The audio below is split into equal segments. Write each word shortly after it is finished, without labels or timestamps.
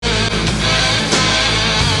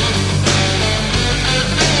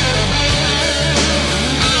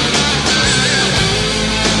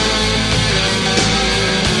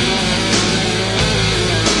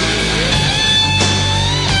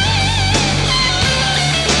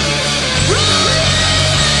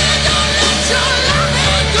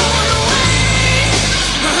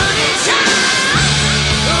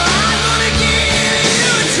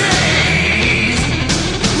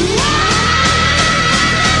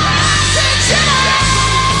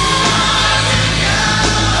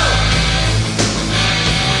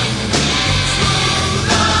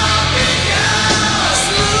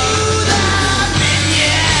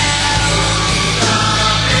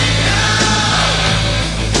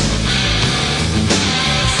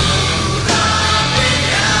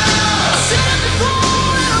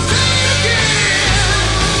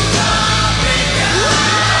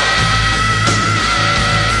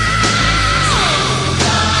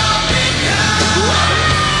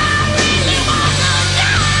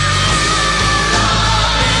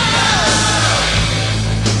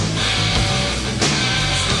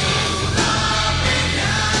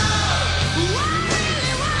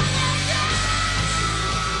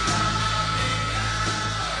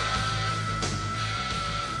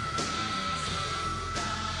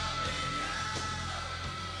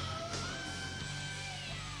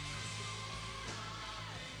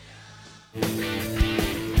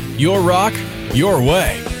Your rock, your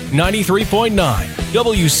way. 93.9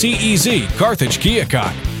 WCEZ, Carthage,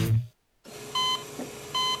 Keokuk.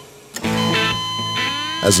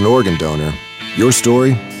 As an organ donor, your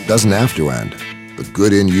story doesn't have to end. The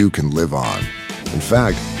good in you can live on. In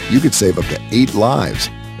fact, you could save up to 8 lives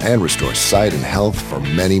and restore sight and health for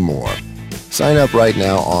many more. Sign up right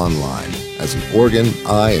now online as an organ,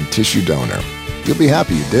 eye, and tissue donor. You'll be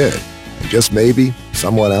happy you did. And just maybe,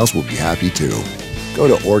 someone else will be happy too. Go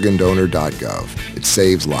to organdonor.gov. It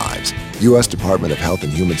saves lives. U.S. Department of Health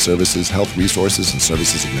and Human Services, Health Resources and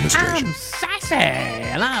Services Administration. I'm sassy,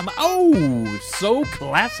 and I'm, so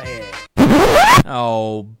classy.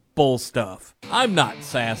 Oh, bull stuff. I'm not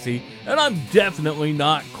sassy, and I'm definitely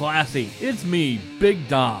not classy. It's me, Big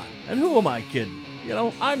Don. And who am I kidding? You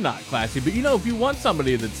know, I'm not classy, but you know, if you want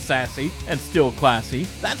somebody that's sassy and still classy,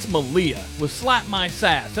 that's Malia with Slap My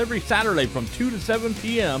Sass every Saturday from 2 to 7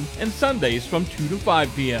 p.m. and Sundays from 2 to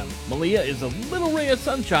 5 p.m. Malia is a little ray of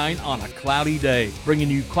sunshine on a cloudy day,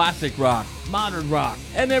 bringing you classic rock, modern rock,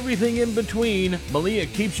 and everything in between. Malia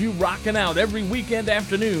keeps you rocking out every weekend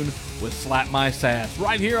afternoon with Slap My Sass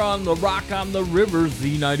right here on the Rock on the River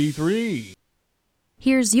Z93.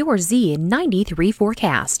 Here's your Z93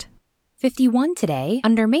 forecast. 51 today,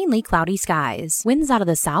 under mainly cloudy skies. Winds out of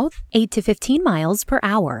the south, 8 to 15 miles per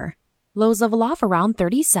hour. Lows level off around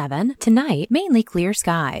 37. Tonight, mainly clear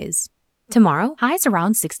skies. Tomorrow, highs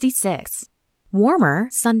around 66. Warmer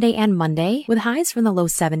Sunday and Monday, with highs from the low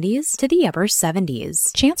 70s to the upper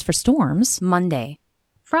 70s. Chance for storms Monday.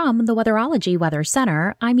 From the Weatherology Weather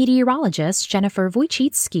Center, I'm meteorologist Jennifer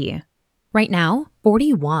Wojcicki. Right now,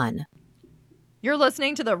 41. You're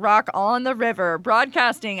listening to the Rock on the River,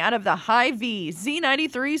 broadcasting out of the Hy-V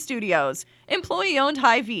Z93 Studios, employee-owned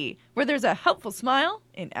Hy-V, where there's a helpful smile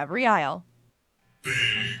in every aisle. Big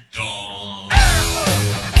Dog.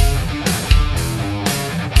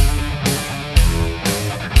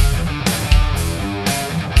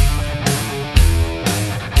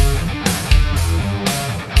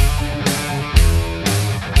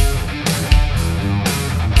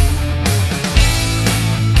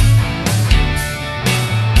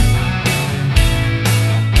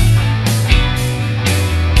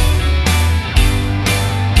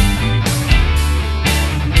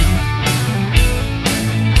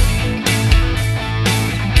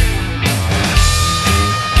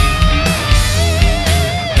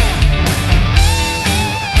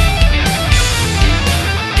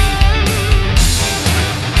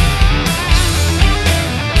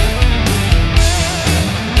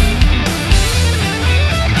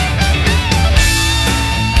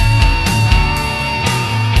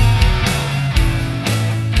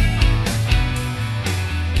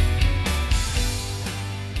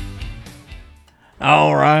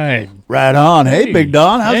 All right. Right on. Hey, Big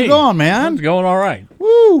Don. How's it going, man? It's going all right.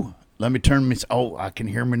 Woo. Let me turn me. Oh, I can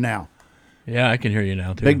hear me now. Yeah, I can hear you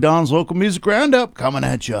now, too. Big Don's Local Music Roundup coming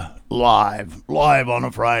at you live on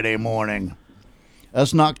a Friday morning.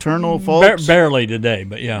 Us nocturnal folks. Barely today,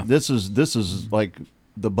 but yeah. This is like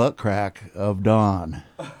the butt crack of dawn.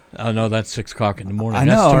 Oh, no, that's 6 o'clock in the morning. I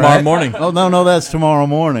That's know, tomorrow right? morning. Oh, no, that's tomorrow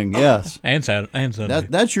morning, yes. And Sunday.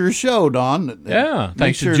 That's your show, Don. Yeah, Make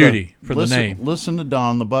thanks sure to Judy for listen, the name. Listen to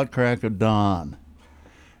Don, the butt crack of Don,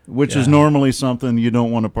 which is normally something you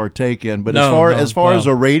don't want to partake in. But as far as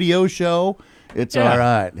a radio show, it's all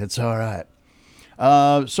right. It's all right.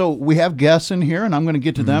 So we have guests in here, and I'm going to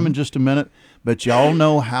get to them in just a minute. But y'all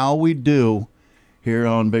know how we do here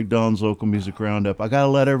on Big Don's Local Music Roundup. I got to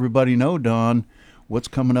let everybody know, Don, what's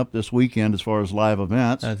coming up this weekend as far as live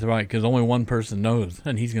events. That's right, because only one person knows,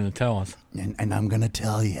 and he's going to tell us. And I'm going to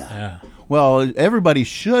tell you. Yeah. Well, everybody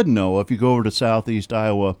should know if you go over to Southeast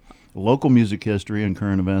Iowa, local music history and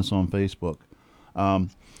current events on Facebook.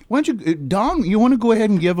 Why don't you, Don, you want to go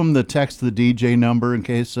ahead and give them the text the DJ number in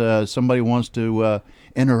case somebody wants to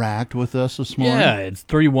interact with us this morning? Yeah, it's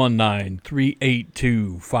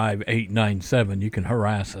 319-382-5897. You can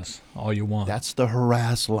harass us all you want. That's the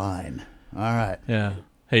harass line. All right. Yeah.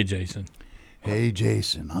 Hey, Jason. Hey,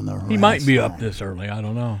 Jason on the harass He might be line. up this early. I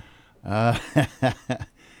don't know.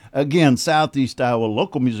 Again, Southeast Iowa,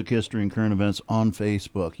 local music history and current events on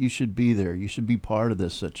Facebook. You should be there. You should be part of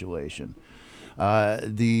this situation.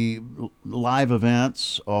 The live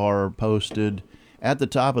events are posted at the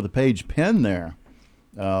top of the page, pinned there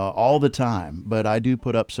all the time. But I do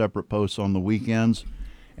put up separate posts on the weekends.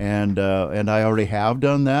 And I already have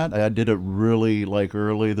done that. I did it really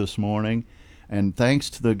early this morning, and thanks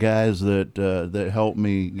to the guys that helped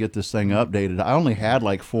me get this thing updated. I only had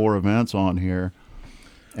 4 events on here,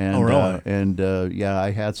 and really?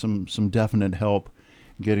 I had some definite help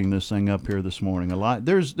getting this thing up here this morning. A lot.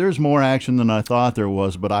 There's more action than I thought there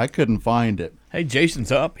was, but I couldn't find it. Hey,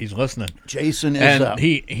 Jason's up. He's listening. Jason is up.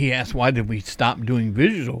 He asked, why did we stop doing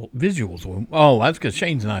visuals? Oh, that's because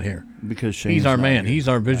Shane's not here. Because Shane's he's our not man. here. He's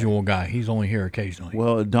our visual guy. He's only here occasionally.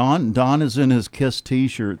 Well, Don is in his Kiss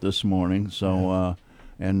T-shirt this morning, so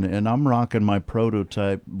and I'm rocking my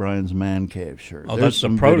prototype Brian's Man Cave shirt. Oh, There's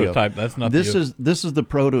that's the prototype. That's not this is the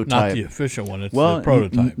prototype. Not the official one. It's well, the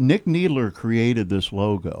prototype. Nick Needler created this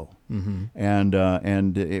logo, and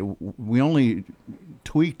we only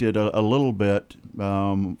tweaked it a little bit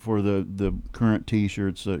for the current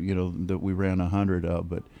T-shirts that we ran 100 of.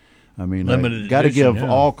 But I mean, got to give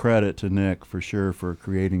all credit to Nick for sure for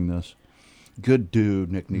creating this. Good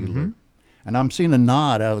dude, Nick Needler. And I'm seeing a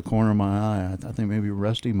nod out of the corner of my eye. I think maybe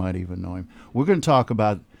Rusty might even know him. We're going to talk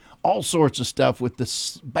about all sorts of stuff with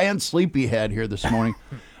this band Sleepyhead here this morning.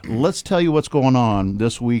 Let's tell you what's going on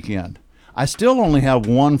this weekend. I still only have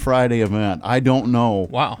one Friday event. I don't know.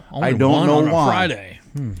 Wow. Only I don't one know on why. A Friday.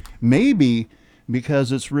 Maybe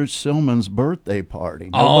because it's Rich Silman's birthday party.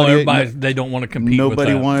 They don't want to compete with that.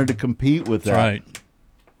 Nobody wanted to compete with that.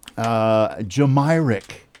 That's right.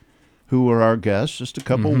 Jamyrick, who were our guests just a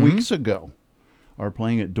couple weeks ago, are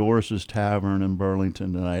playing at Doris's Tavern in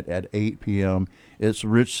Burlington tonight at 8 p.m. It's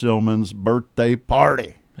Rich Silman's birthday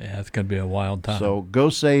party. Yeah, it's going to be a wild time. So go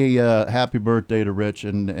say happy birthday to Rich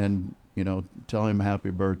and tell him happy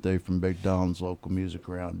birthday from Big Don's local music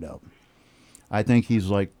roundup. I think he's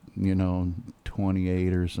like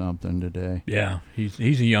 28 or something today. Yeah, he's a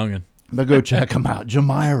youngin'. But go check him out,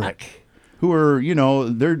 Jamyrick, who are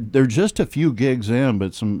they're just a few gigs in,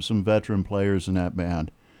 but some veteran players in that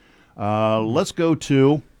band. Let's go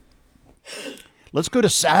to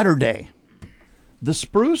Saturday. The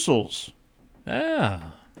Sprucels.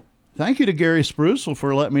 Yeah. Thank you to Gary Sprucel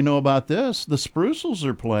for letting me know about this. The Sprucels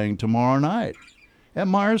are playing tomorrow night at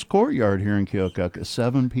Myers Courtyard here in Keokuk at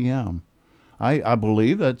 7 p.m. I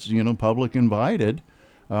believe that's public invited,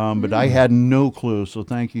 but I had no clue. So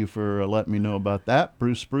thank you for letting me know about that,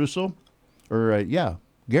 Bruce Sprucel, Gary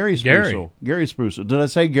Sprucel. Gary Sprucel. Did I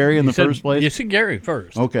say Gary in the first place? You said Gary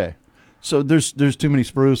first. Okay. So there's too many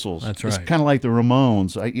Sprucels. That's right. It's kind of like the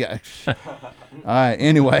Ramones. All right.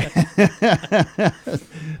 Anyway,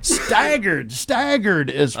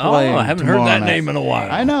 Staggered is playing. Oh, I haven't heard that night. name in a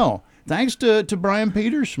while. I know. Thanks to Brian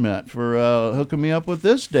Peterschmidt for hooking me up with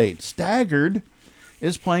this date. Staggered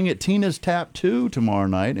is playing at Tina's Tap 2 tomorrow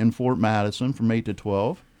night in Fort Madison from 8 to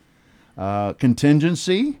 12.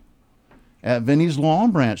 Contingency at Vinnie's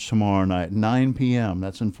Long Branch tomorrow night, 9 p.m.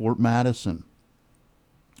 That's in Fort Madison.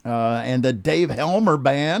 And the Dave Helmer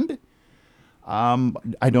Band,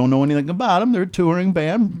 I don't know anything about them. They're a touring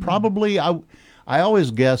band. Probably, I always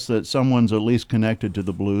guess that someone's at least connected to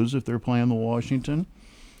the blues if they're playing the Washington.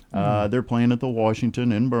 They're playing at the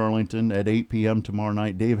Washington in Burlington at 8 p.m. tomorrow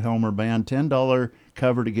night. Dave Helmer Band, $10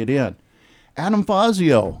 cover to get in. Adam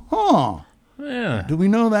Fazio, Yeah. do we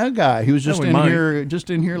know that guy? He was just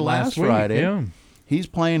in here last week, Friday. yeah. He's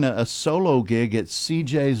playing a solo gig at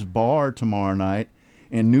CJ's Bar tomorrow night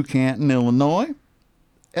in New Canton, Illinois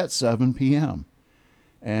at 7 p.m.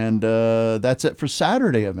 And that's it for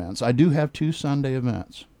Saturday events. I do have 2 Sunday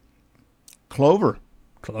events. Clover.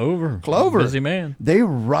 Busy man. They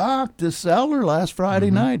rocked the cellar last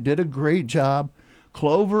Friday night. Did a great job.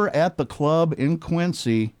 Clover at the club in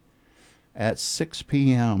Quincy at 6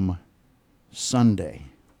 p.m. Sunday.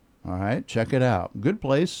 All right, check it out. Good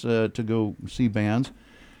place to go see bands.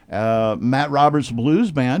 Matt Roberts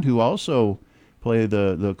Blues Band, who also play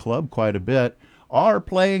the club quite a bit, are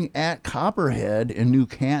playing at Copperhead in New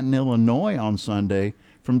Canton, Illinois on Sunday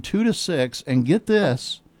from 2 to 6. And get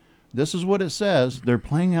this. This is what it says. They're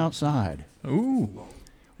playing outside. Ooh.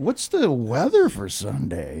 What's the weather for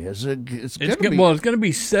Sunday? It's going to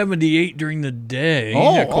be 78 during the day,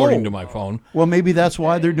 according to my phone. Well, maybe that's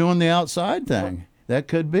why they're doing the outside thing. That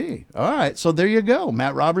could be. All right, so there you go.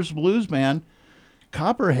 Matt Roberts Blues Band,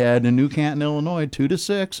 Copperhead in New Canton, Illinois, 2 to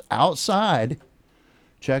 6, outside.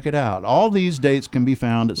 Check it out. All these dates can be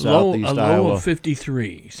found at Southeast Iowa. A low of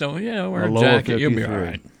 53. So, wear a jacket, you'll be all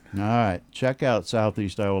right. All right. Check out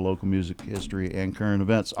Southeast Iowa Local Music History and Current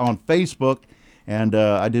Events on Facebook. And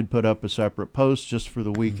I did put up a separate post just for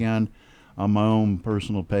the weekend on my own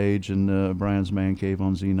personal page and Brian's Man Cave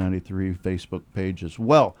on Z93 Facebook page as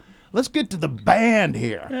well. Let's get to the band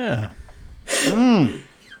here. Yeah.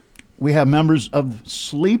 We have members of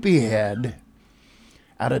Sleepyhead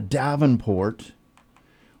out of Davenport.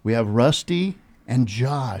 We have Rusty and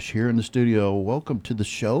Josh here in the studio. Welcome to the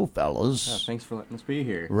show, fellas. Thanks for letting us be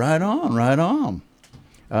here. Right on, right on.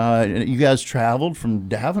 You guys traveled from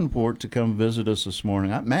Davenport to come visit us this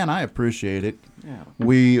morning. I appreciate it. Yeah.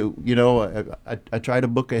 I try to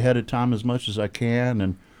book ahead of time as much as I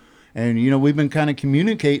can, and we've been kind of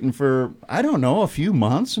communicating for, I don't know, a few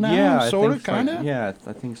months now, Yeah, sort of, kind of. Yeah,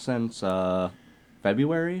 I think since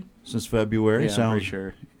February. Since February, Yeah, I'm pretty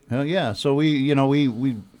sure. Yeah, so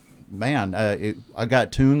I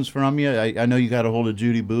got tunes from you. I know you got a hold of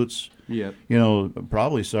Judy Boots. Yep.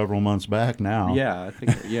 Probably several months back now. Yeah, I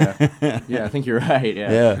think. Yeah, yeah, I think you're right.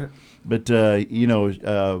 Yeah. Yeah, but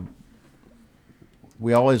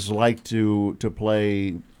we always like to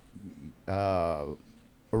play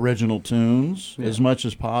original tunes as much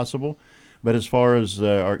as possible. But as far as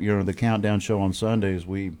the countdown show on Sundays,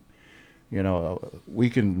 we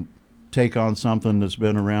can take on something that's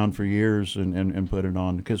been around for years and put it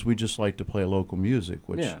on, because we just like to play local music,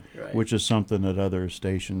 which is something that other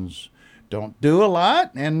stations don't do a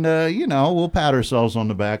lot, and we'll pat ourselves on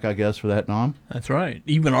the back, I guess, for that, Nom. That's right.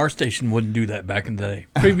 Even our station wouldn't do that back in the day.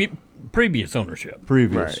 Previous ownership.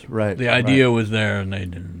 Right. The idea was there, and they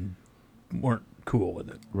weren't cool with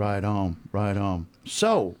it. Right on.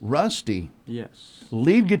 So, Rusty. Yes.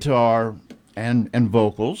 Lead guitar and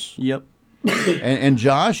vocals. Yep. and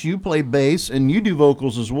Josh, you play bass and you do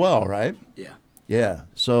vocals as well, right? Yeah. Yeah.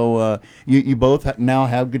 So you both now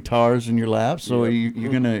have guitars in your lap. So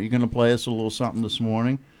you're gonna play us a little something this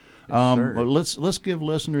morning. But let's give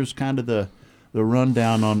listeners kind of the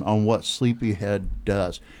rundown on what Sleepyhead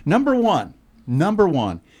does. Number one,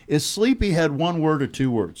 is Sleepyhead one word or two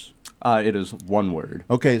words? It is one word.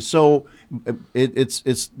 Okay, so it's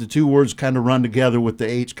the two words kind of run together with the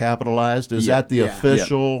H capitalized. Is that the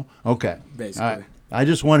official? Yeah. Okay, basically. I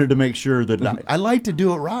just wanted to make sure that I like to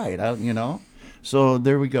do it right. So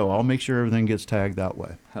there we go. I'll make sure everything gets tagged that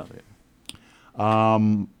way. Hell yeah.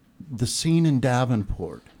 The scene in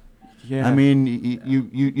Davenport. Yeah. I mean,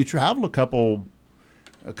 you traveled a couple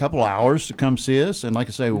hours to come see us, and like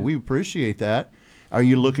I say, we appreciate that. Are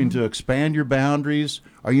you looking to expand your boundaries?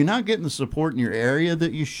 Are you not getting the support in your area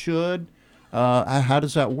that you should? How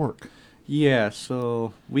does that work? Yeah,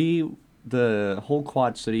 so the whole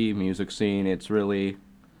Quad City music scene, it's really,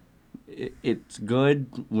 it's good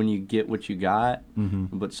when you get what you got,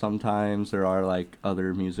 but sometimes there are like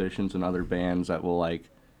other musicians and other bands that will like,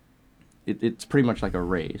 it's pretty much like a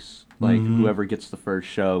race. Like whoever gets the first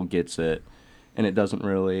show gets it. And it doesn't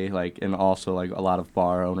really, like, and also, like, a lot of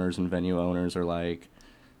bar owners and venue owners are like,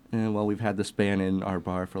 well, we've had this band in our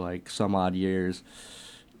bar for, like, some odd years.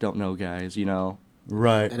 Don't know, guys,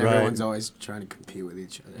 Right, and everyone's always trying to compete with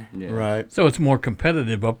each other. Yeah. Right. So it's more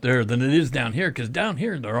competitive up there than it is down here, because down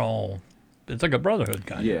here it's like a brotherhood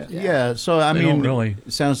kind of. Yeah, so, I They mean, don't really.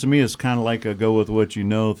 it sounds to me it's kind of like a go with what you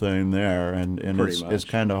know thing there, and it's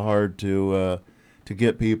kind of hard to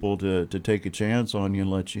get people to take a chance on you and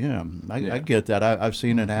let you in. I get that. I've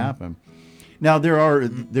seen it happen. Now there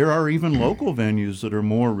are even local venues that are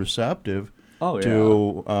more receptive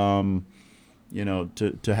to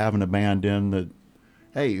to having a band in that.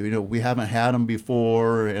 Hey, we haven't had them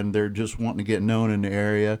before, and they're just wanting to get known in the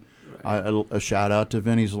area. Right. A shout out to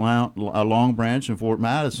Vinny's Long Branch in Fort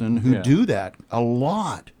Madison, who do that a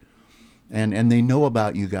lot. And they know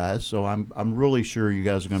about you guys, so I'm really sure you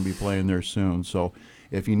guys are going to be playing there soon. So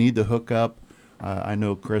if you need the hookup, I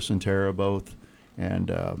know Chris and Tara both, and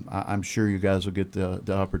I'm sure you guys will get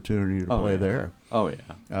the opportunity to play there. Oh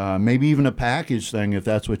yeah. Maybe even a package thing if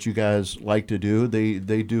that's what you guys like to do.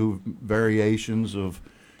 They do variations of,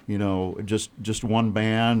 just one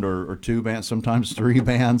band or two bands, sometimes three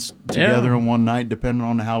bands together in one night, depending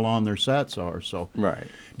on how long their sets are. So right.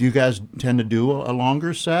 Do you guys tend to do a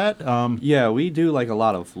longer set? Yeah, we do like a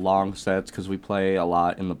lot of long sets because we play a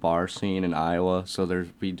lot in the bar scene in Iowa. So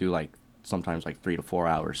we do like sometimes like 3 to 4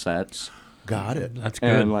 hour sets. Got it. That's good.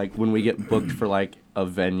 And like when we get booked for like a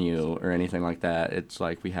venue or anything like that, it's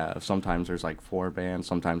like sometimes there's like 4 bands,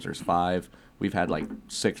 sometimes there's 5. We've had like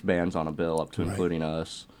 6 bands on a bill up to including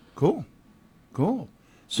us. Cool.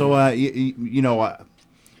 So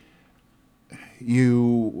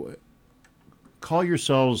you call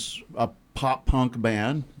yourselves a pop punk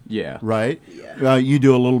band. Yeah. Right? Yeah. You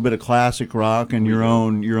do a little bit of classic rock in your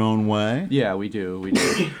own way. Yeah, we do.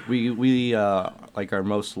 We like our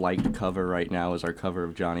most liked cover right now is our cover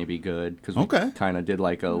of Johnny Be Good, because we kind of did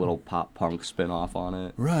like a little pop punk spin-off on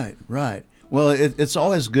it. Right. Well, it's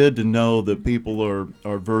always good to know that people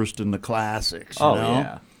are versed in the classics. You know?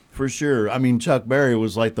 Yeah. For sure. I mean, Chuck Berry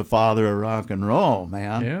was like the father of rock and roll,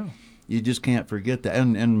 man. Yeah. You just can't forget that.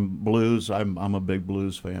 And blues, I'm a big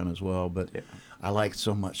blues fan as well, but I like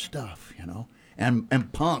so much stuff,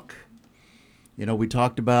 And punk. We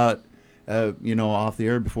talked about off the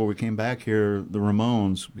air before we came back here, the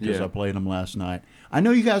Ramones, because Yeah. I played them last night. I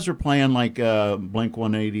know you guys are playing like Blink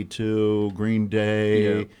 182, Green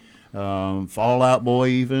Day, Fall Out Boy,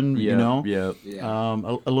 even. Yeah.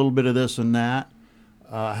 A little bit of this and that.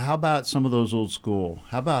 How about some of those old school?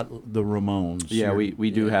 How about the Ramones? Yeah,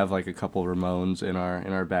 we do have like a couple Ramones in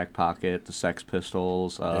our back pocket. The Sex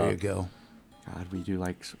Pistols. There you go. God, we do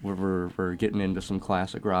like we're getting into some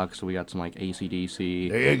classic rock, so we got some like AC/DC.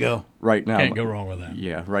 There you go. Right now, Can't go wrong with that.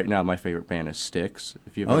 Yeah, right now my favorite band is Styx.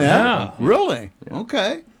 If you Oh yeah, really? Yeah.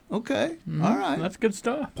 Okay. All right. That's good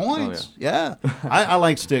stuff. Points. Yeah. I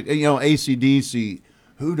like Stick. AC/DC.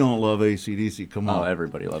 Who don't love AC/DC? Come on. Oh,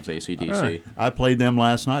 everybody loves AC/DC. Right. I played them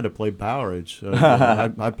last night. I played Powerage.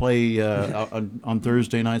 I play on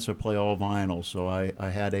Thursday nights. I play all vinyl. So I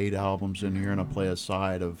had 8 albums in here, and I play a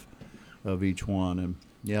side of each one. And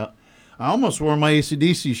yeah, I almost wore my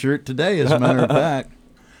AC/DC shirt today. As a matter of fact,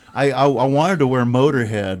 I wanted to wear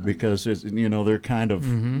Motorhead because it's, they're kind of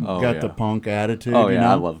got the punk attitude. Oh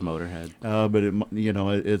yeah, I love Motorhead. But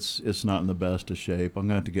it's not in the best of shape. I'm going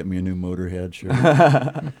to have to get me a new Motorhead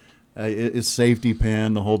shirt. It's safety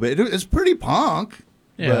pin, the whole bit. It's pretty punk.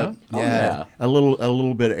 Yeah. But, yeah. A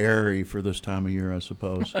little bit airy for this time of year, I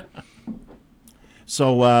suppose.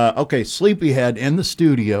 So okay, Sleepyhead in the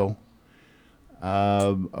studio.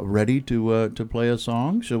 Ready to play a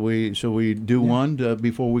song? Shall we do one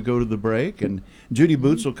before we go to the break? And Judy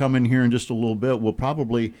Boots will come in here in just a little bit. We'll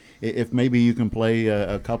probably, if maybe you can play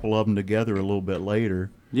a couple of them together a little bit later.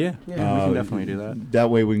 Yeah, we can definitely do that. That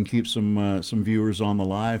way we can keep some viewers on the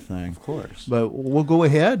live thing. Of course. But we'll go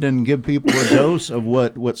ahead and give people a dose of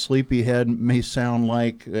what Sleepyhead may sound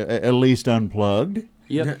like, at least unplugged.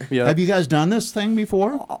 Yep. Have you guys done this thing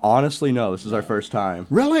before? Honestly, no. This is our first time.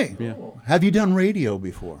 Really? Yeah. Have you done radio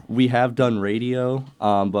before? We have done radio,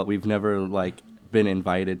 but we've never been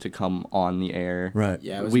invited to come on the air. Right.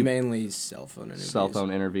 Yeah, it was mainly cell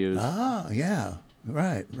phone interviews. Ah, yeah.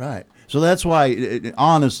 Right. So that's why,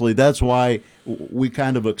 honestly, that's why we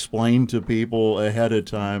kind of explain to people ahead of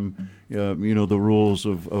time, the rules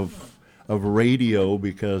of radio,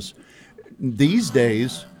 because these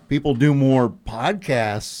days people do more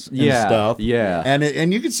podcasts and stuff. Yeah.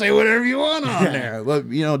 And you can say whatever you want on there.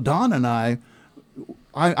 But, Don and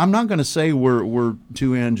I'm not going to say we're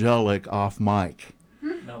too angelic off mic.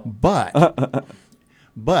 No. But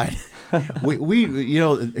we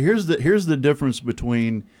here's the difference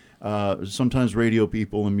between sometimes radio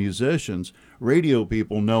people and musicians. Radio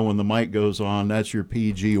people know when the mic goes on, that's your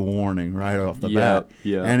PG warning right off the bat.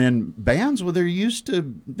 Yeah. And in bands where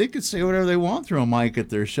they could say whatever they want through a mic at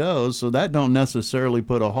their shows, so that don't necessarily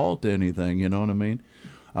put a halt to anything. You know what I mean?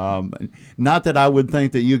 Not that I would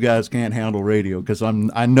think that you guys can't handle radio, because I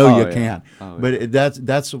know you can't. But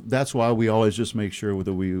that's why we always just make sure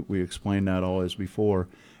that we explain that always before.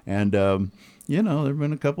 And there've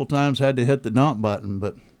been a couple times had to hit the dump button,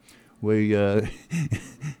 but we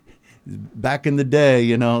back in the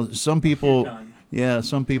day, some people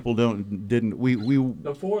didn't. We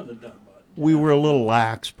Before the dump button. We were a little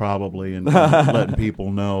lax probably in letting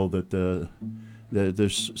people know that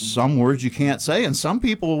there's some words you can't say, and some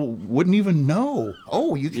people wouldn't even know.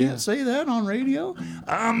 Oh, you can't say that on radio?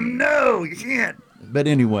 No, you can't. But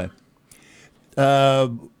anyway,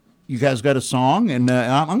 you guys got a song, and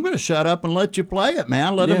I'm going to shut up and let you play it,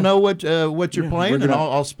 man. Let them know what you're playing, and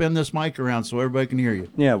I'll spin this mic around so everybody can hear you.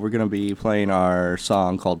 Yeah, we're going to be playing our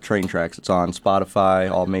song called Train Tracks. It's on Spotify,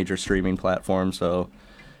 all major streaming platforms, so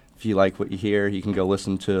if you like what you hear, you can go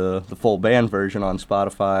listen to the full band version on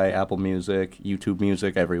Spotify, Apple Music, YouTube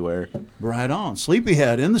Music, everywhere. Right on.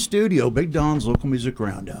 Sleepyhead in the studio, Big Don's Local Music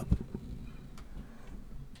Roundup.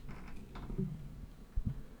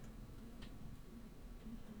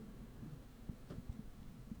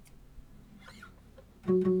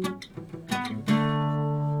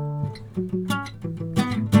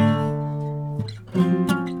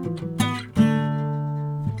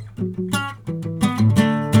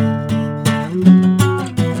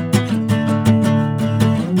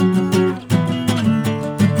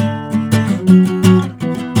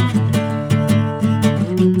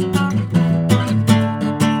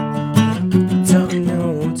 Don't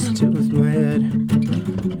know what to do with my head.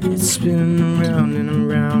 It's spinning around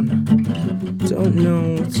and around. Don't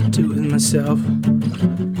know what to do with myself.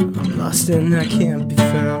 I'm lost and I can't be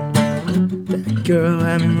found. That girl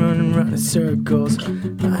had me running round in circles.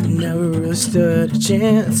 I never really stood a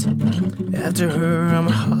chance. After her, I'm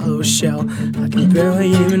a hollow shell. I can barely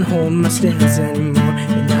even hold my stance anymore.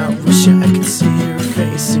 And I wish I could see her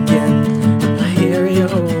face again. I hear you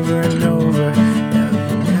over and over.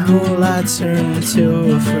 Now I turn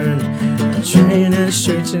into a friend. on a train and it's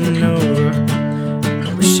straightened over.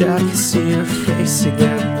 I wish I could see your face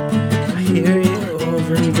again. I hear you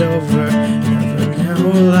over and over. Never now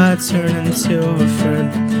will I turn into a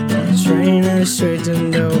friend. On a train and it's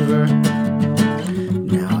straightened over.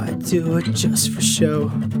 Now I do it just for show.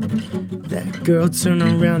 That girl turned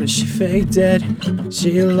around and she faked dead.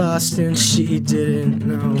 She lost and she didn't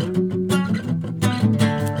know.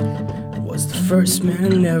 Was the first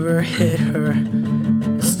man who never hit her.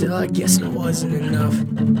 Still I guess it wasn't enough.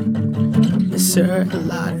 Miss her a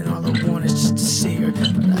lot and all I want is just to see her.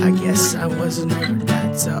 But I guess I wasn't ever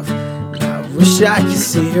that tough. I wish I could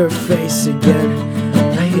see her face again.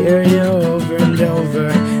 I hear you over and over.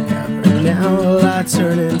 Never now will I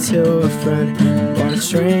turn into a friend. On a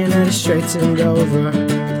train and it's straightened over.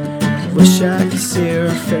 I wish I could see her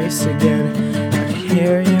face again. I can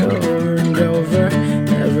hear you over and over.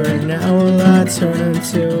 Never now will I turn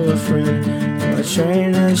into a friend. On a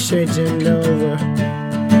train and it's straightened over.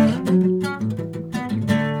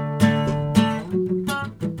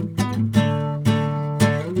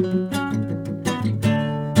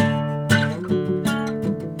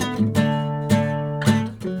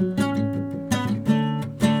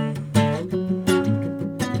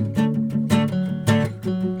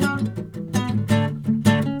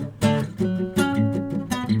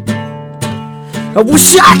 I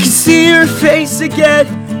wish I could see her face again.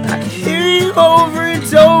 I can hear you over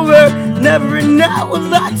and over. Never and now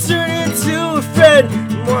will I turn into a friend.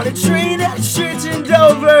 I'm on a train that's straightened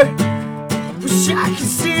over. I wish I could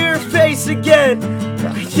see her face again.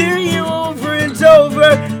 I can hear you over and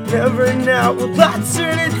over. Never and now will I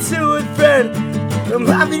turn into a friend. I'm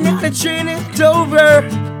having on a train at Dover.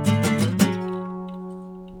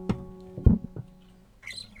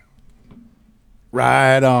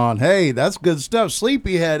 Right on. Hey, that's good stuff.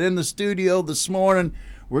 Sleepyhead in the studio this morning.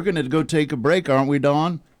 We're going to go take a break, aren't we,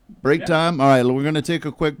 Dawn? Break time? All right, we're going to take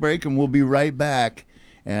a quick break, and we'll be right back,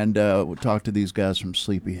 and we'll talk to these guys from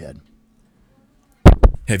Sleepyhead.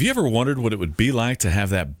 Have you ever wondered what it would be like to have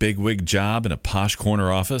that bigwig job in a posh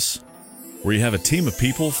corner office? Where you have a team of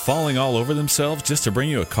people falling all over themselves just to bring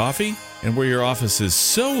you a coffee? And where your office is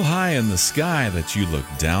so high in the sky that you look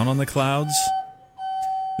down on the clouds?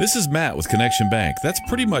 This is Matt with Connection Bank. That's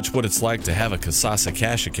pretty much what it's like to have a Kasasa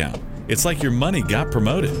cash account. It's like your money got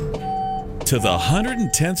promoted to the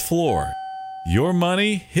 110th floor. Your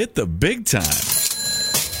money hit the big time.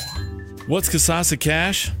 What's Kasasa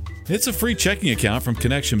Cash? It's a free checking account from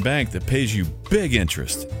Connection Bank that pays you big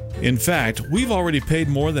interest. In fact, we've already paid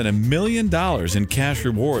more than $1 million in cash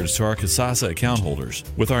rewards to our Kasasa account holders.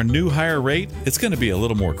 With our new higher rate, it's going to be a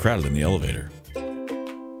little more crowded in the elevator.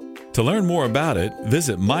 To learn more about it,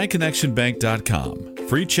 visit myconnectionbank.com.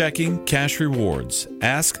 Free checking, cash rewards.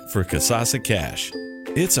 Ask for Kasasa Cash.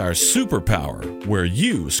 It's our superpower where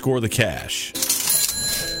you score the cash.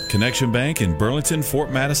 Connection Bank in Burlington,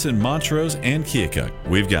 Fort Madison, Montrose, and Keokuk.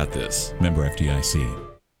 We've got this. Member FDIC.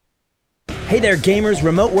 Hey there, gamers,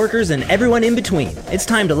 remote workers, and everyone in between. It's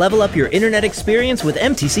time to level up your internet experience with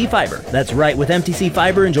MTC Fiber. That's right, with MTC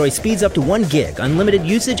Fiber, enjoy speeds up to 1 gig, unlimited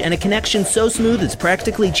usage, and a connection so smooth it's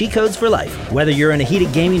practically cheat codes for life. Whether you're in a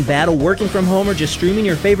heated gaming battle, working from home, or just streaming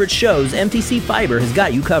your favorite shows, MTC Fiber has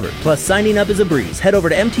got you covered. Plus, signing up is a breeze. Head over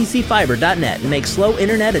to mtcfiber.net and make slow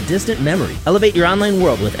internet a distant memory. Elevate your online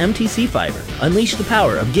world with MTC Fiber. Unleash the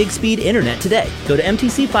power of gig speed internet today. Go to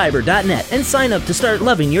mtcfiber.net and sign up to start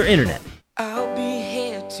loving your internet. I'll be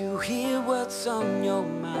here to hear what's on your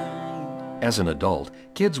mind. As an adult,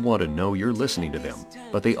 kids want to know you're listening to them,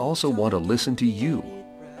 but they also want to listen to you.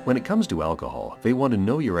 When it comes to alcohol, they want to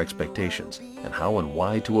know your expectations and how and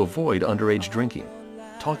why to avoid underage drinking.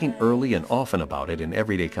 Talking early and often about it in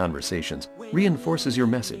everyday conversations reinforces your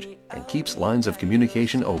message and keeps lines of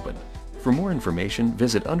communication open. For more information,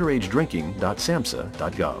 visit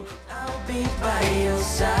underagedrinking.samhsa.gov. I'll be by your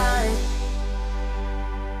side.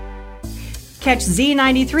 Catch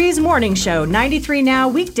Z93's morning show, 93 Now,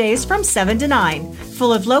 weekdays from 7 to 9.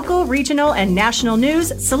 Full of local, regional, and national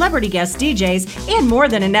news, celebrity guest DJs, and more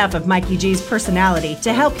than enough of Mikey G's personality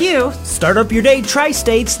to help you start up your day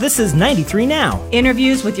tri-states. This is 93 Now.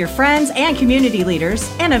 Interviews with your friends and community leaders,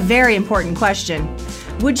 and a very important question.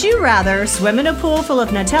 Would you rather swim in a pool full of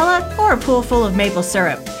Nutella or a pool full of maple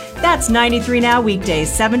syrup? That's 93 Now,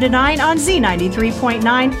 weekdays, 7 to 9 on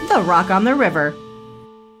Z93.9, The Rock on the River.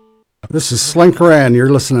 This is Slinker Ann. You're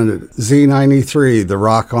listening to Z93, The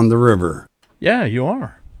Rock on the River. Yeah, you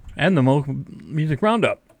are. And the Music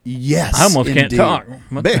Roundup. Yes, I almost indeed. can't talk.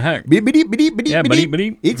 What the heck? Yeah,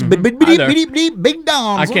 It's Big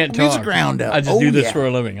Don's I can't Music talk. Roundup. I just do this for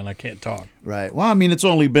a living, and I can't talk. Right. Well, I mean, it's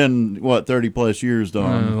only been, 30-plus years,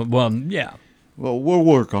 Don? Well, yeah. Well, we'll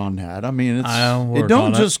work on that. I mean, it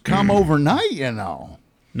don't just come overnight, you know.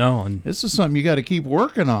 No. And this is something you got to keep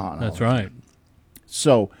working on. That's right.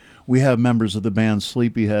 So we have members of the band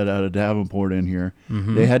Sleepyhead out of Davenport in here.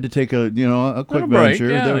 Mhm. They had to take a quick break. venture.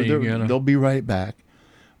 Yeah, They'll be right back.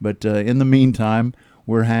 But in the meantime,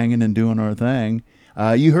 we're hanging and doing our thing.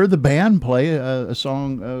 You heard the band play a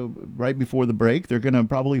song right before the break. They're going to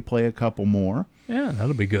probably play a couple more. Yeah,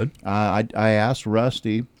 that'll be good. I asked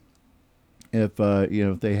Rusty if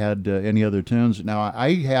if they had any other tunes. Now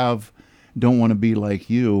I have "Don't Want to Be Like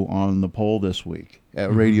You" on the poll this week at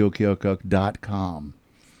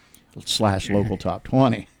radiokeokuk.com/local top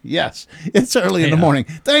 20. Yes, it's early in the morning.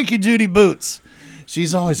 Thank you, Judy Boots.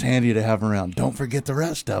 She's always handy to have around. Don't forget the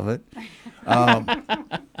rest of it.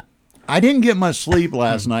 I didn't get much sleep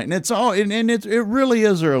last night, and it really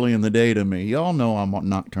is early in the day to me. Y'all know I'm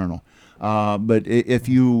nocturnal. But if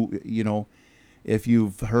if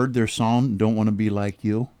you've heard their song, "Don't Want to Be Like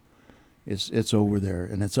You," it's over there,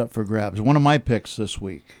 and it's up for grabs. One of my picks this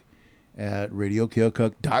week at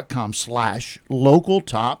radiokeokuk.com/local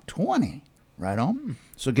top 20. Right on.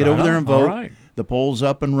 So get over there and vote. Right. The poll's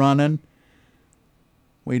up and running.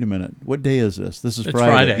 Wait a minute. What day is this? This is It's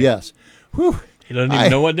Friday. Friday. Yes. Whew. He doesn't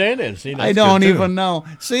even know what day it is. See, I don't even know.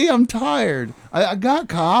 See, I'm tired. I got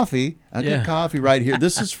coffee. I got coffee right here.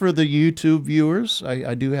 This is for the YouTube viewers.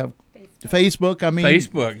 I do have Facebook. I mean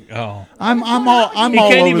Facebook. Oh, I'm all over the place.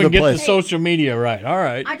 He can't even get the social media right. All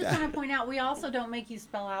right. I just want to point out, we also don't make you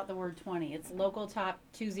spell out the word 20. It's local top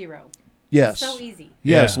 20. Yes. It's so easy.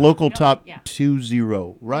 Yes, local top yeah.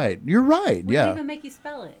 20. Right. You're right. We yeah. don't even make you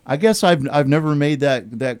spell it. I guess I've never made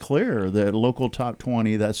that clear. That local top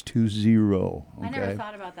 20. That's 20. Okay. I never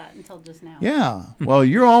thought about that until just now. Yeah. Well,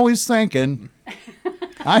 you're always thinking.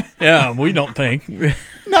 Yeah, we don't think.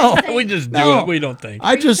 No, we just do it. We don't think.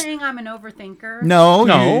 Are you saying I'm an overthinker? No.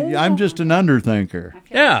 I'm just an underthinker.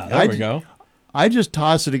 Yeah, there we go. I just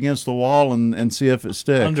toss it against the wall and see if it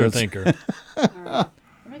sticks. Underthinker. I'm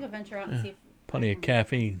gonna go venture out and see. Plenty of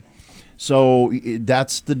caffeine. So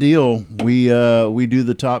that's the deal. We do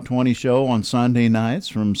the top 20 show on Sunday nights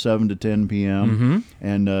from 7 to 10 p.m.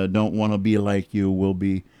 And Don't Want to Be Like You will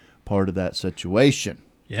be part of that situation.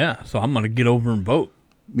 Yeah, so I'm going to get over and vote.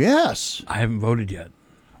 Yes. I haven't voted yet.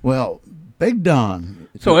 Well, Big Don.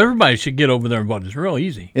 So everybody should get over there and vote. It's real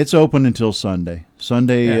easy. It's open until Sunday.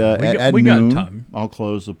 Sunday at we noon. got time. I'll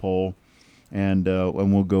close the poll, and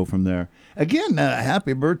we'll go from there. Again,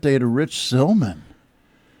 happy birthday to Rich Silman.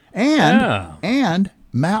 And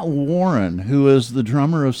Matt Warren, who is the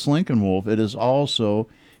drummer of Slinkin' Wolf. It is also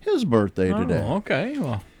his birthday today. Okay.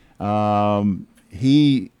 Well,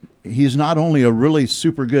 he's not only a really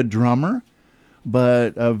super good drummer,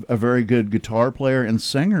 but a very good guitar player and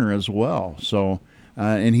singer as well. So,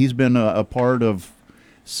 and he's been a part of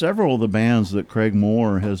several of the bands that Craig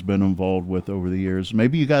Moore has been involved with over the years.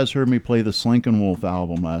 Maybe you guys heard me play the Slinkin' Wolf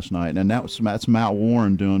album last night, and that's Matt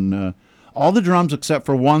Warren doing all the drums except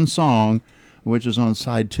for one song, which is on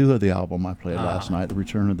side 2 of the album I played last night, The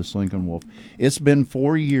Return of the Slinkin' Wolf. It's been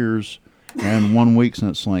 4 years and 1 week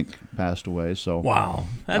since Slink passed away. So wow,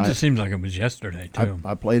 that just seems like it was yesterday too.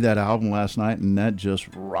 I played that album last night, and that just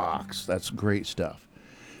rocks. That's great stuff.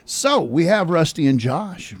 So we have Rusty and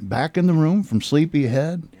Josh back in the room from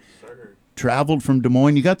Sleepyhead. Traveled from Des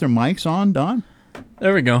Moines. You got their mics on, Don?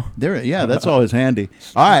 There we go. Yeah, that's always handy.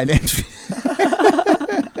 All right.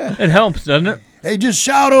 It helps, doesn't it? Hey, just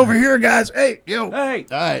shout over here, guys. Hey, yo. Hey.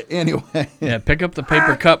 All right, anyway. Yeah, pick up the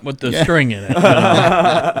paper cup with the string in it.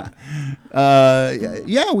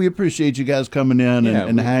 Yeah, we appreciate you guys coming in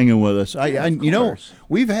and hanging with us.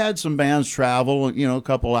 We've had some bands travel, a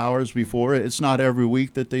couple hours before. It's not every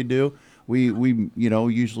week that they do. We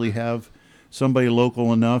usually have somebody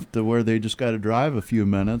local enough to where they just got to drive a few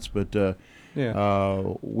minutes. But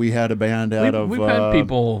we had a band We've had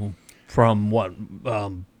people from what?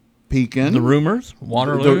 Pekin. The Rumors,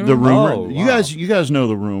 Waterloo. The Rumor. Oh, wow. You guys know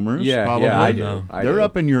the Rumors. Yeah, probably. I do. They're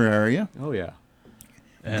up in your area. Oh yeah.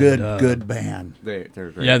 And, good band. They're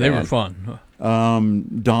great. Yeah, they were fun.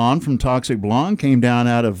 Don from Toxic Blonde came down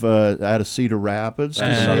out of Cedar Rapids.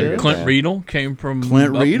 And Clint Riedel came from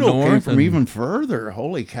even further.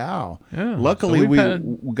 Holy cow! Yeah, luckily we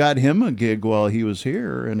got him a gig while he was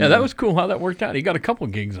here. And yeah, that was cool how that worked out. He got a couple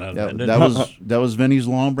gigs out of it. That was Vinny's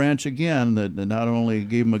Long Branch again. That not only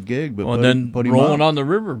gave him a gig, but put him Rolling up. on the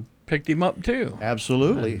River picked him up too.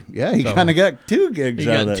 Absolutely, yeah. He kind of got 2 gigs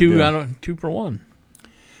out of that. He got 2 for 1.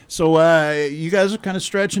 So you guys are kind of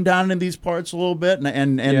stretching down in these parts a little bit,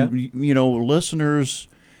 and listeners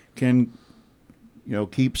can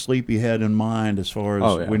keep Sleepyhead in mind as far as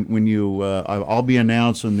Oh, yeah. when you. I'll be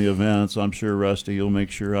announcing the events. I'm sure Rusty, you'll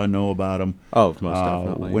make sure I know about them. Oh, most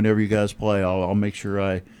definitely. Whenever you guys play, I'll make sure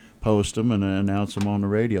I post them and announce them on the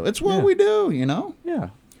radio. It's what we do, Yeah.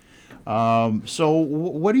 So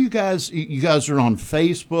what do you guys? You guys are on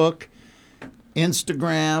Facebook,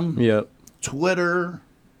 Instagram, Yep. Twitter.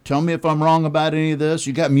 Tell me if I'm wrong about any of this.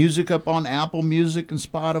 You got music up on Apple Music and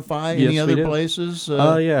Spotify. Any Yes, we other do. places?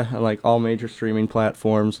 Yeah, like all major streaming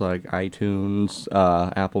platforms like iTunes,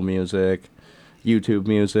 Apple Music, YouTube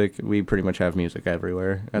Music. We pretty much have music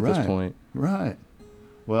everywhere at this point. Right.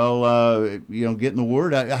 Well, getting the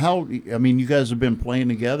word out. You guys have been playing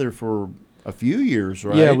together for a few years,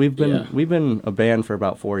 right? Yeah, we've been a band for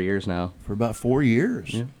about 4 years now. For about 4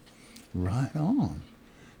 years. Yeah. Right on.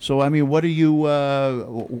 So, what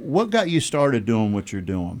got you started doing what you're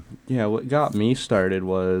doing? Yeah, what got me started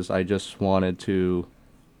was I just wanted to,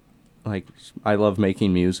 I love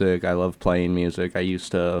making music. I love playing music. I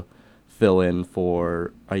used to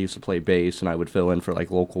play bass, and I would fill in for,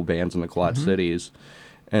 local bands in the Quad Cities.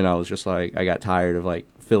 And I was just I got tired of,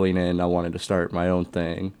 filling in. I wanted to start my own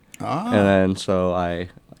thing. And then, so I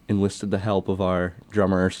enlisted the help of our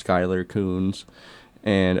drummer, Skylar Coons,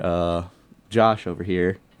 and Josh over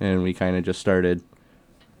here. And we kind of just started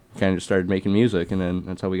making music, and then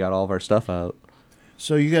that's how we got all of our stuff out.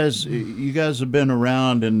 So you guys have been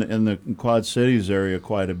around in the Quad Cities area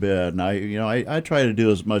quite a bit, and I try to do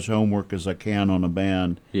as much homework as I can on a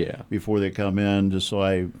band before they come in, just so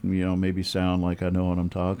I maybe sound like I know what I'm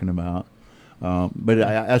talking about. But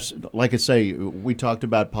I like I say, we talked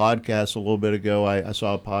about podcasts a little bit ago. I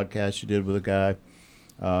saw a podcast you did with a guy.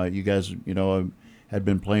 You guys had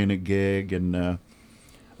been playing a gig, and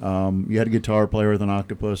you had a guitar player with an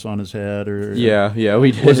octopus on his head, or yeah,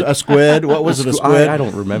 we did. Was it a squid? What was it? A squid? I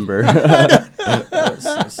don't remember.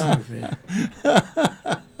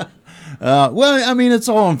 Well, it's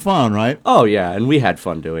all in fun, right? Oh yeah, and we had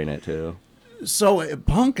fun doing it too. So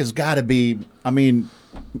punk has got to be.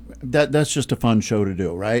 That's just a fun show to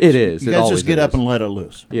do, right? It is. You guys just get up and let it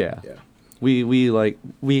loose. Yeah.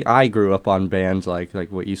 I grew up on bands like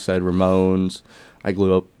what you said, Ramones. I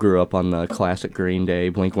grew up on the classic Green Day,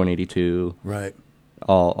 Blink-182. Right.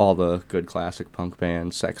 All the good classic punk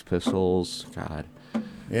bands, Sex Pistols. God.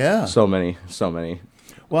 Yeah. So many.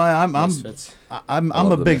 Well,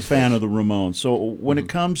 I'm a big fan of the Ramones. So when it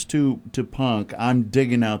comes to punk, I'm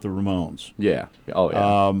digging out the Ramones. Yeah. Oh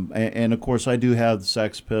yeah. And of course I do have the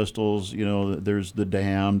Sex Pistols. There's the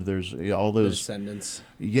Damned. There's all those Descendants.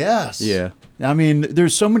 Yes. Yeah.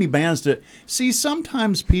 There's so many bands that see.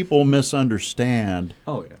 Sometimes people misunderstand.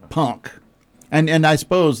 Punk, and I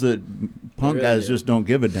suppose that punk guys just don't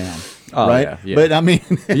give a damn. Oh, right? Yeah. But they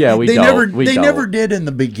don't. never did in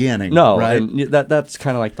the beginning. No, right? And that's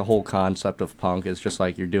kind of like the whole concept of punk is just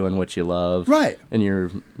you're doing what you love, right? And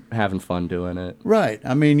you're having fun doing it, right?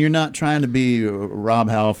 You're not trying to be Rob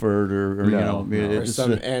Halford or or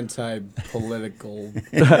some anti-political.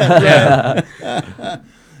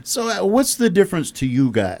 So what's the difference to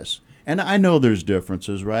you guys? And I know there's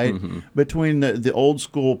differences, right, between the old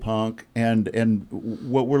school punk and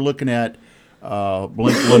what we're looking at.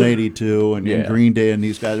 Blink-182 and Green Day and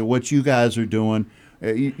these guys, what you guys are doing,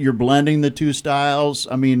 you're blending the two styles.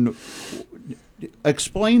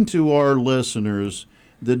 Explain to our listeners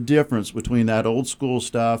the difference between that old school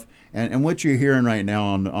stuff and what you're hearing right now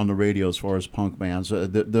on the radio as far as punk bands,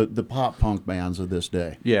 the pop punk bands of this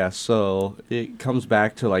day. Yeah, so it comes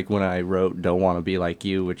back to when I wrote Don't Want to Be Like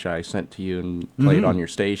You, which I sent to you and played on your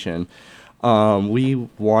station. We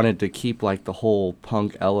wanted to keep the whole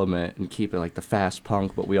punk element and keep it the fast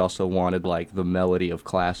punk, but we also wanted the melody of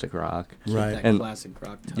classic rock. Right. That classic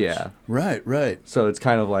rock touch. Yeah. Right. So it's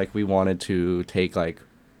kind of we wanted to take I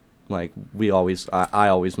always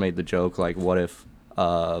made the joke what if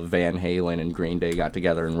Van Halen and Green Day got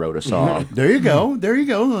together and wrote a song. There you go.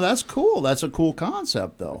 No, that's cool. That's a cool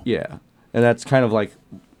concept though. Yeah. And that's kind of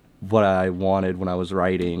what I wanted when I was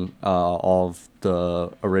writing all of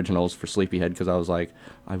the originals for Sleepyhead, because I was I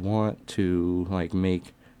want to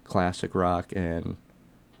make classic rock and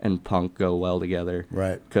punk go well together.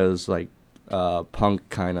 Right. Because punk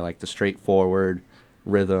kind of the straightforward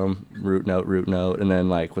rhythm, root note, and then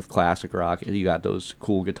with classic rock you got those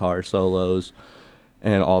cool guitar solos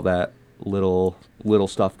and all that little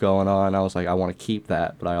stuff going on. I was I want to keep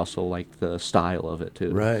that, but I also like the style of it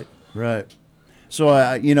too. Right. So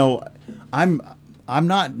I'm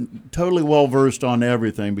not totally well versed on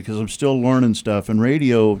everything because I'm still learning stuff. And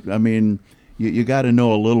radio, you got to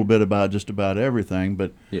know a little bit about just about everything.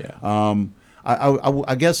 But yeah,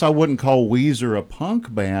 I guess I wouldn't call Weezer a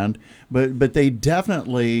punk band, but they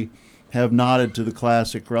definitely have nodded to the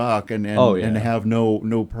classic rock and and have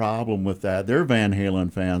no problem with that. They're Van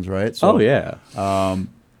Halen fans, right? So,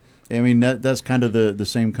 I mean that's kind of the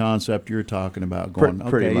same concept you're talking about. Going,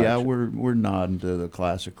 pretty much. Yeah, we're nodding to the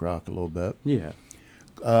classic rock a little bit. Yeah.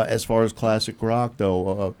 As far as classic rock,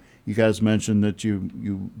 though, you guys mentioned that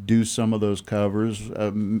you do some of those covers.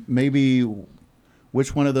 Maybe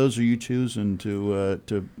which one of those are you choosing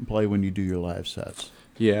to play when you do your live sets?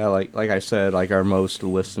 Yeah, like I said, like our most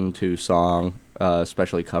listened to song,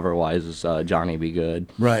 especially cover wise, is "Johnny Be Good."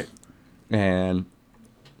 Right. And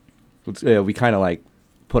we kind of like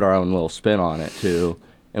put our own little spin on it too,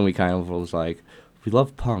 and we kind of was like, we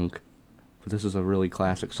love punk, but this is a really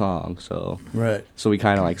classic song, so right. So we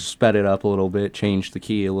kind of like sped it up a little bit, changed the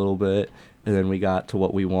key a little bit, and then we got to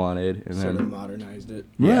what we wanted, and Sort then of modernized it.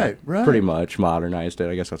 Yeah, right. Pretty much modernized it.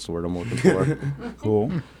 I guess that's the word I'm looking for.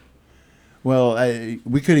 Cool. Well,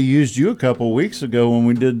 we could have used you a couple of weeks ago when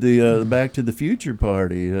we did the Back to the Future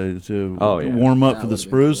party to warm up for the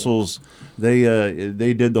Sprucels. They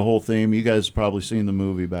did the whole theme. You guys have probably seen the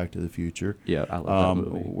movie Back to the Future. Yeah, I love that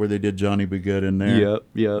movie. Where they did Johnny Be Good in there.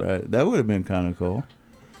 Yep. Right. That would have been kind of cool.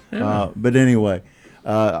 Yeah. But anyway,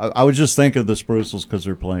 I was just thinking of the Sprucels because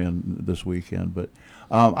they're playing this weekend. But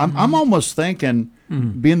I'm almost thinking,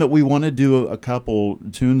 being that we want to do a couple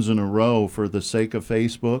tunes in a row for the sake of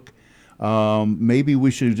Facebook, maybe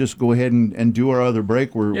we should just go ahead and do our other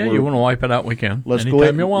break. You want to wipe it out? We can. Let's Anytime go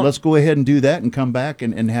ahead. you want. Let's go ahead and do that and come back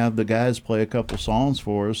and have the guys play a couple songs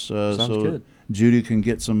for us. Sounds good. Judy can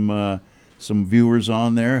get some viewers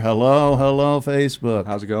on there. Hello, Facebook.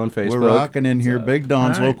 How's it going, Facebook? We're rocking in here. Big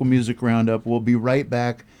Don's Local Music Roundup. We'll be right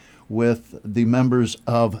back with the members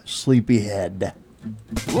of Sleepyhead.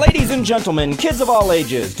 Ladies and gentlemen, kids of all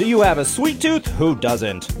ages, do you have a sweet tooth? Who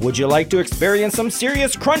doesn't? Would you like to experience some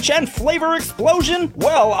serious crunch and flavor explosion?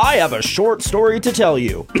 Well, I have a short story to tell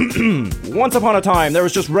you. Once upon a time, there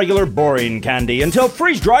was just regular boring candy until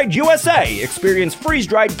Freeze-Dried USA. Experience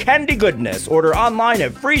freeze-dried candy goodness. Order online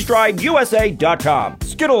at freezedriedusa.com.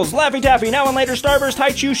 Skittles, Laffy Taffy, Now and Later, Starburst,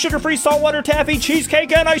 High Chew, Sugar-Free, Saltwater Taffy,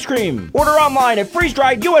 Cheesecake, and Ice Cream. Order online at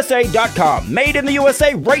freezedriedusa.com. Made in the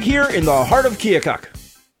USA right here in the heart of Keokuk.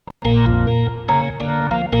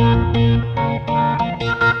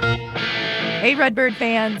 Hey Redbird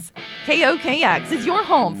fans, KOKX is your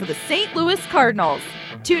home for the St. Louis Cardinals.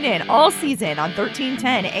 Tune in all season on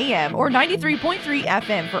 1310 AM or 93.3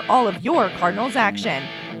 FM for all of your Cardinals action.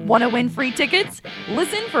 Want to win free tickets?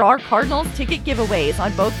 Listen for our Cardinals ticket giveaways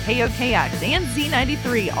on both KOKX and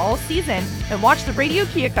Z93 all season, and watch the Radio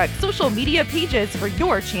Keokuk social media pages for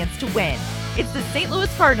your chance to win. It's the St.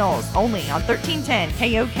 Louis Cardinals, only on 1310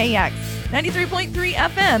 KOKX, 93.3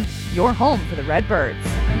 FM, your home for the Redbirds.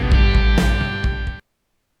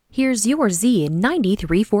 Here's your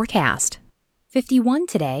Z93 forecast. 51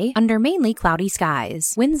 today, under mainly cloudy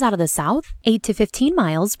skies. Winds out of the south, 8 to 15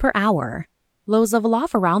 miles per hour. Lows level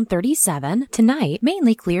off around 37. Tonight,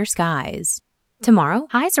 mainly clear skies. Tomorrow,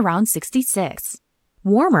 highs around 66.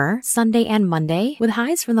 Warmer Sunday and Monday, with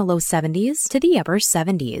highs from the low 70s to the upper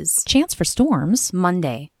 70s. Chance for storms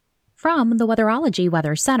Monday. From the Weatherology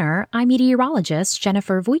Weather Center, I'm meteorologist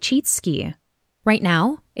Jennifer Wojcicki. Right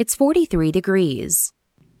now, it's 43 degrees.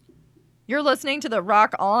 You're listening to the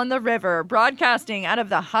Rock on the River, broadcasting out of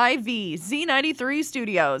the Hy-V Z93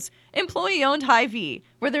 Studios, employee-owned Hy-V,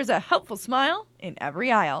 where there's a helpful smile in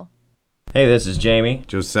every aisle. Hey, this is Jamie.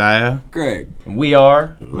 Josiah. Greg. And we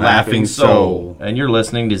are Laughing Soul. And you're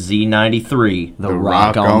listening to Z93, the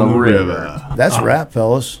Rock on the River. That's a wrap,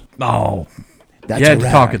 fellas. Oh. That's you had to a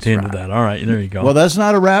wrap. talk at the end of that. All right, there you go. Well, that's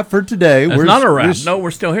not a wrap for today. That's not a wrap. No,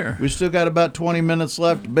 we're still here. We still got about 20 minutes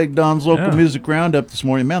left. Big Don's Local Music Roundup this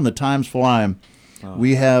morning. Man, the time's flying. Oh.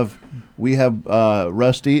 We have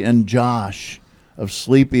Rusty and Josh of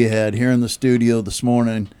Sleepyhead here in the studio this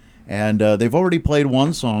morning, and they've already played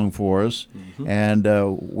one song for us. Mm-hmm. And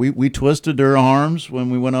we twisted their arms when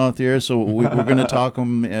we went off the air, so we're going to talk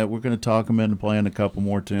them. We're going to talk them into playing a couple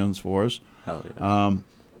more tunes for us. Hell yeah.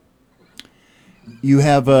 You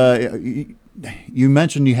have you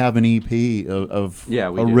mentioned you have an EP of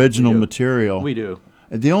original material. We do.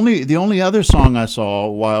 The only other song I saw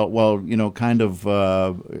while kind of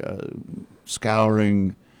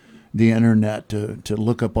scouring the internet to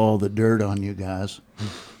look up all the dirt on you guys.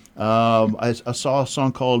 I saw a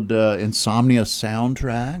song called Insomnia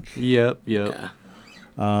Soundtrack. Yep.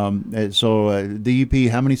 So the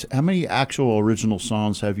EP, how many actual original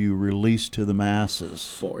songs have you released to the masses?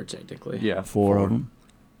 4 technically. Yeah, 4 of them.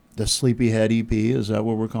 The Sleepyhead EP, is that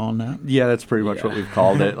what we're calling that? Yeah, that's pretty much what we've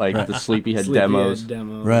called it, like the Sleepyhead demos.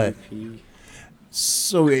 Demo right. EP.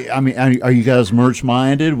 So, I mean, are you guys merch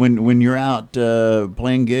minded when you're out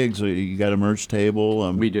playing gigs? You got a merch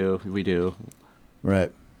table? We do.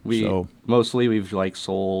 Right. Mostly we've like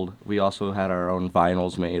sold. We also had our own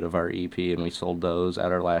vinyls made of our EP, and we sold those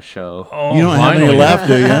at our last show. Oh, you don't have any left,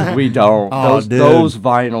 do you? We don't. Oh, those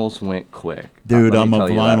vinyls went quick. Dude, Let I'm me a tell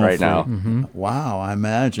you that vinyl right freak. now. Mm-hmm. Wow, I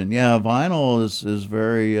imagine. Yeah, vinyl is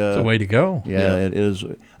very. It's the way to go. Yeah, it is.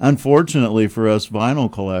 Unfortunately for us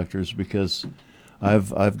vinyl collectors, because I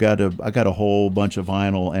got a whole bunch of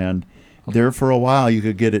vinyl, and there for a while you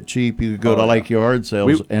could get it cheap. You could go to like yard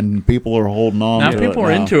sales, and people are holding on. Now to people it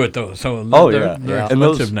are now. into it though. So They're expensive and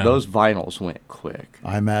those now. those vinyls went quick.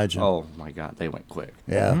 I imagine. Oh my God, they went quick.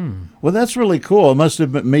 Yeah. Well, that's really cool. It must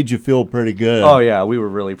have made you feel pretty good. Oh yeah, we were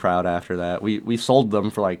really proud after that. We sold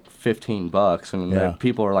them for like $15, and Yeah.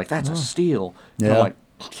 people were like, "That's a steal." And Yeah. I'm like,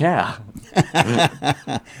 yeah.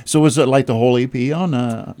 So was it like the whole EP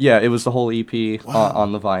on? Yeah, it was the whole EP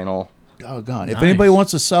on the vinyl. Oh God! If Nice. anybody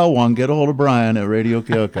wants to sell one, get a hold of Brian at Radio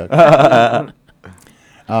Keokuk.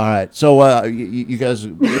 All right, so you guys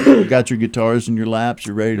got your guitars in your laps.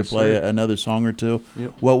 You're ready to play sir. another song or two.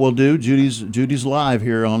 Yep. What we'll do, Judy's live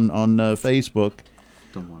here on Facebook,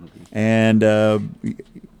 Don't want to be. and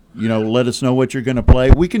let us know what you're going to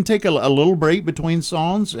play. We can take a little break between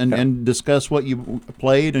songs and discuss what you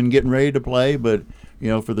played and getting ready to play, but.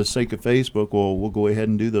 For the sake of Facebook, we'll go ahead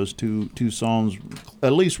and do those two songs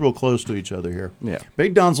at least real close to each other here. Yeah.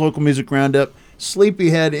 Big Don's Local Music Roundup.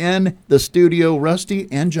 Sleepyhead in the studio. Rusty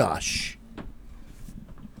and Josh.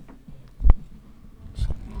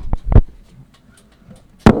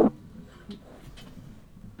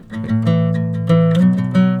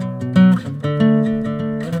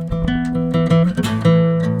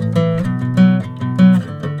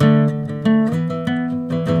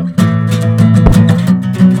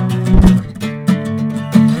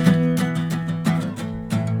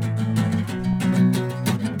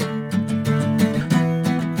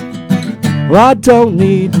 Well, I don't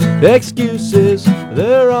need excuses,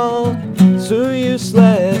 they're all so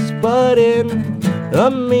useless. But in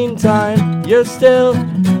the meantime, you're still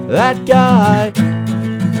that guy.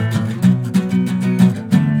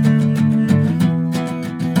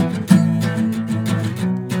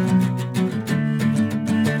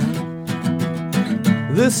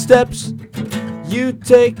 The steps you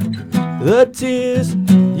take, the tears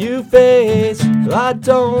you face, I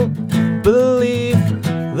don't believe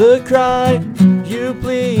the cry you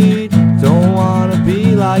plead. Don't wanna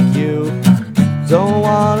be like you. Don't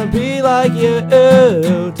wanna be like you.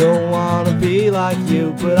 Don't wanna be like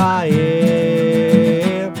you, but I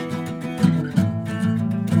am.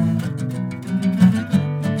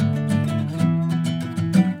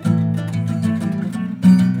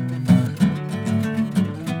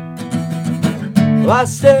 I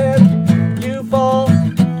stand, you fall,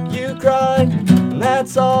 you cry, and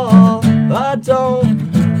that's all. I don't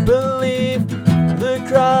believe the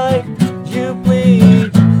cry you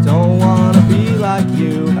plead. Don't wanna be like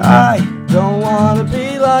you. I don't wanna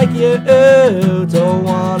be like you. Don't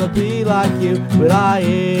wanna be like you, but I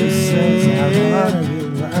am.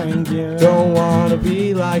 Don't wanna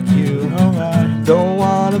be like you. Don't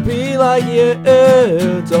wanna be like you.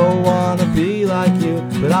 Don't wanna be like you,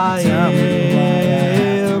 but I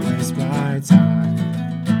am. It's my time.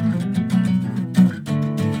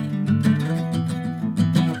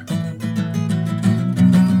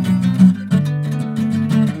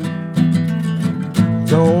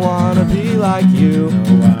 Don't wanna be like you.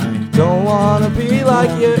 Don't wanna be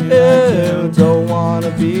like you. Don't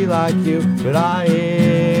wanna be like you, but I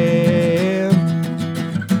am.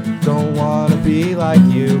 Don't wanna be like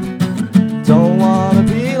you. Don't wanna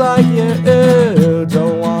be like you.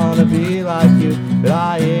 Don't wanna be like you, but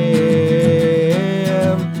I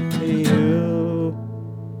am you.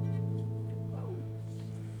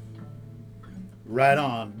 Right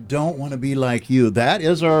on. Don't want to be like you. That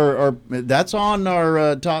is our that's on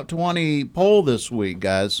our top 20 poll this week,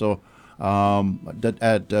 guys. So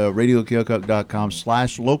at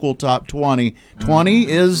radiokeokuk.com/local top 20. 20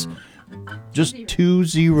 is just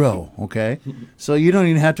 20. Okay, so you don't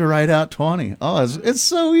even have to write out 20. Oh, it's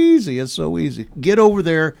so easy. It's so easy. Get over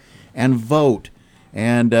there and vote.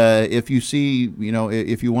 And if you see,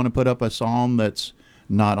 if you want to put up a song that's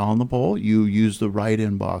not on the poll, you use the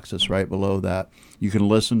write-in box that's right below that. You can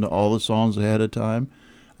listen to all the songs ahead of time.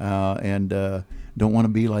 And Don't Want to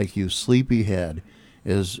Be Like You, Sleepyhead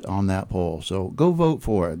is on that poll. So go vote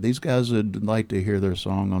for it. These guys would like to hear their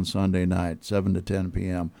song on Sunday night, 7 to 10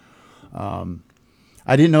 p.m.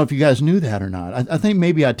 I didn't know if you guys knew that or not. I think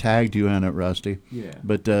maybe I tagged you in it, Rusty. Yeah.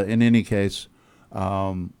 But in any case,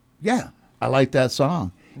 yeah, I like that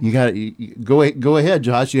song. You got it. Go ahead,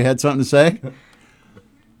 Josh. You had something to say?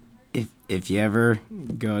 If you ever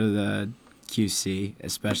go to the QC,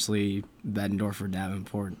 especially Bettendorf or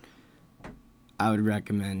Davenport, I would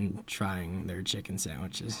recommend trying their chicken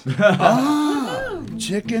sandwiches.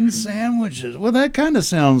 Chicken sandwiches. Well, that kind of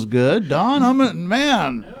sounds good, Don.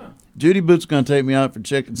 Man. Judy Boots going to take me out for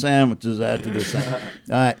chicken sandwiches after this. All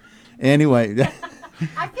right. Anyway.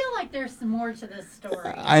 I feel like there's some more to this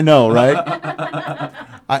story. I know, right?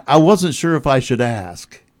 I wasn't sure if I should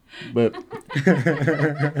ask, but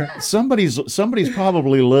somebody's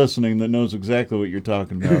probably listening that knows exactly what you're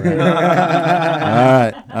talking about.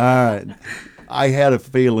 Right? All right. I had a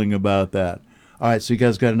feeling about that. All right, so you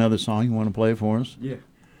guys got another song you want to play for us? Yeah.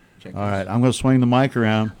 All right, I'm going to swing the mic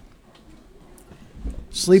around.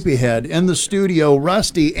 Sleepyhead in the studio,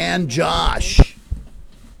 Rusty and Josh.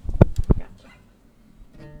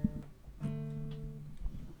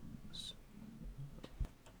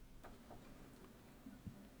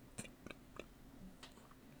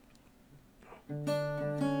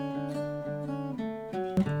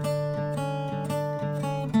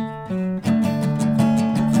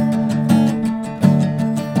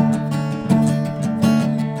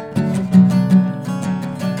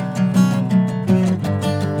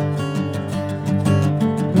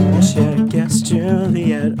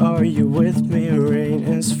 Juliet, are you with me? Rain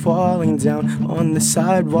is falling down on the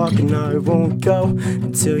sidewalk, and I won't go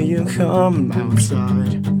until you come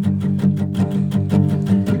outside.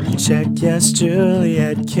 Check, yes,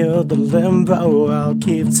 Juliet killed the limbo. I'll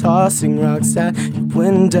keep tossing rocks at your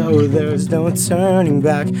window. There's no turning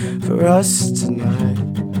back for us tonight.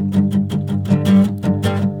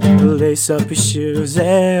 Lace up your shoes,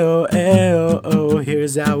 ayo, ayo, oh,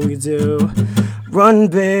 here's how we do. Run,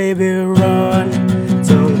 baby, run,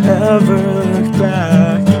 don't ever look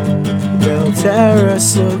back. They'll tear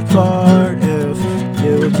us apart if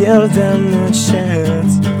you give them a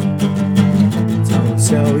chance. Don't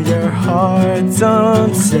tell your heart,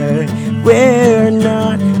 don't say we're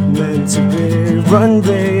not meant to be. Run,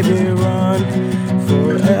 baby, run,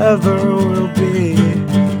 forever we'll be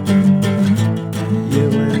you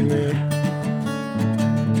and me.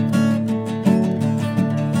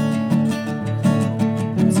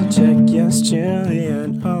 Check, yes,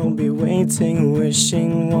 Juliet, I'll be waiting,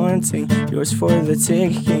 wishing, wanting, yours for the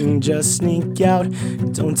taking. Just sneak out,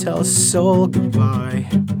 don't tell a soul goodbye.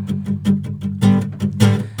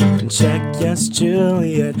 And check, yes,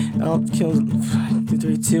 Juliet, I'll kill.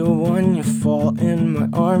 3, 2, 1, you fall in my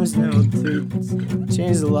arms now. 3,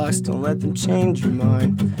 change the locks, don't let them change your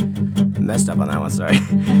mind. I messed up on that one, sorry.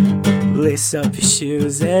 Lace up your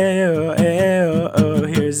shoes, ayo, ayo, oh,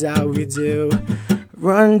 here's how we do.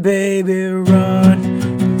 Run, baby,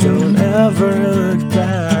 run, don't ever look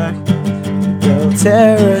back. They'll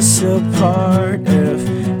tear us apart if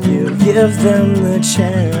you give them the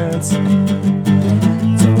chance.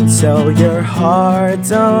 Don't tell your heart,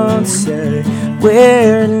 don't say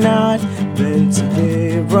we're not meant to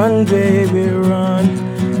be. Run, baby, run,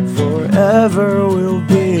 forever we'll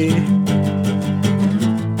be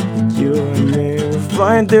you and me. We're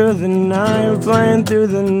flying through the night, we're flying through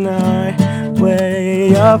the night.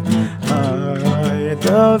 Way up high,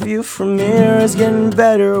 the view from here is getting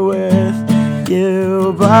better with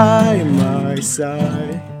you by my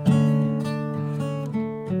side.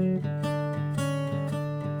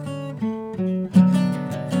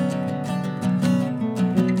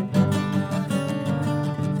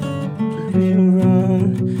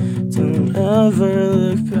 Run, don't ever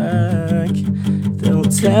look back. They'll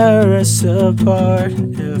tear us apart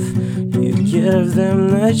if you give them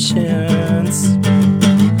the chance.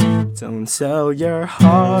 Don't tell your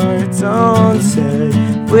heart, don't say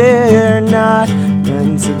we're not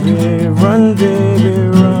meant to be. Run, baby,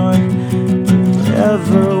 run,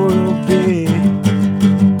 forever we'll be.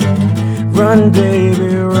 Run,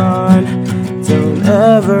 baby, run, don't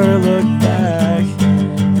ever look back.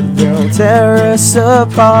 They'll tear us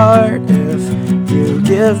apart if you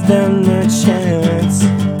give them the chance.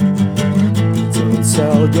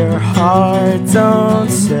 Tell your heart, don't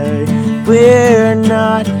say we're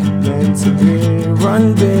not meant to be.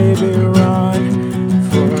 Run, baby, run,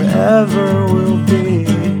 forever we'll be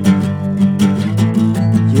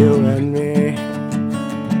you and me.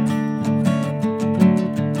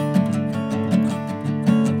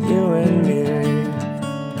 You and me.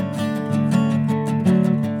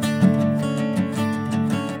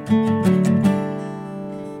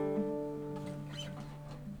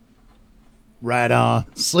 Right on.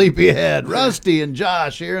 Sleepyhead, Rusty and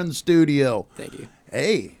Josh here in the studio. Thank you.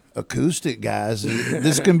 Hey, acoustic guys.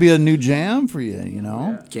 This can be a new jam for you, you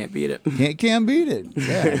know? Can't beat it. Can't beat it.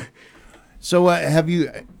 Yeah. So have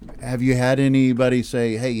you had anybody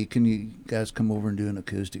say, "Hey, can you guys come over and do an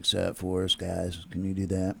acoustic set for us, guys? Can you do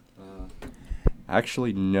that?"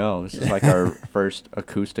 Actually, no. This is like our first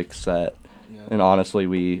acoustic set, and honestly,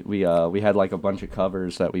 we had like a bunch of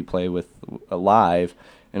covers that we play with live,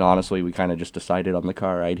 and honestly, we kind of just decided on the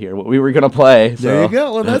car ride here what we were gonna play. So. There you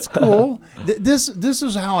go. Well, that's cool. This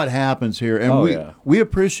is how it happens here, and we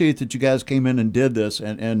appreciate that you guys came in and did this,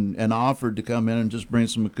 and offered to come in and just bring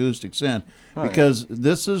some acoustics in, because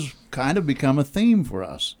this has kind of become a theme for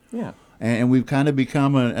us. Yeah, and we've kind of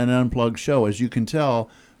become an unplugged show, as you can tell.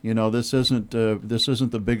 You know, this isn't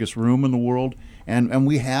the biggest room in the world, and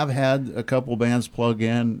we have had a couple bands plug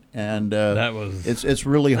in, and it's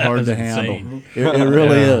really hard to handle. It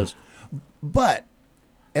really is. But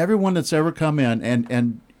everyone that's ever come in,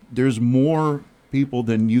 and there's more people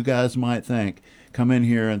than you guys might think, come in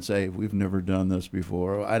here and say, "We've never done this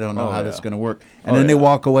before. I don't know how that's going to work," and then they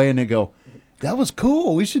walk away and they go, "That was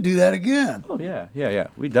cool. We should do that again." Oh yeah.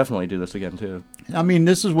 We definitely do this again too. I mean,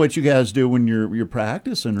 this is what you guys do when you're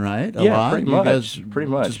practicing, right? A lot. Pretty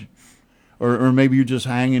much. Or maybe you're just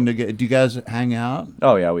hanging together. Do you guys hang out?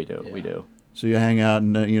 Oh yeah, we do. Yeah. We do. So you hang out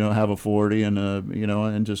and have a 40 and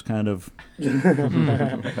and just kind of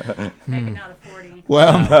maybe not a 40.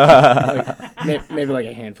 Well, maybe like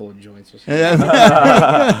a handful of joints or something.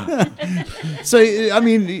 So I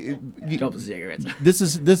mean, a couple of cigarettes. This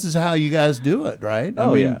is how you guys do it, right?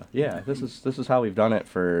 Oh yeah. This is how we've done it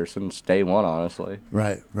since day one, honestly.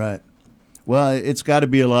 Right. Well, it's got to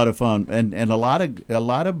be a lot of fun, and a lot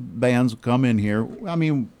of bands come in here. I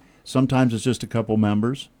mean, sometimes it's just a couple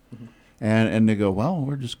members. And they go, well,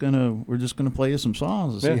 we're just gonna play you some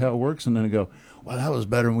songs and see how it works, and then they go, well, that was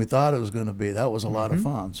better than we thought it was gonna be. That was a lot of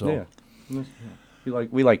fun. So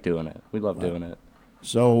we like doing it. We love doing it.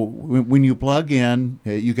 So when you plug in,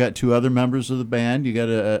 you got two other members of the band. You got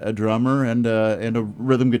a drummer and a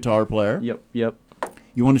rhythm guitar player. Yep.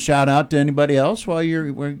 You want to shout out to anybody else while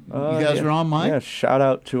you guys are on mic? Yeah, shout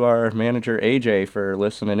out to our manager AJ for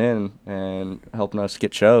listening in and helping us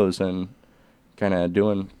get shows and kind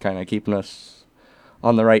of keeping us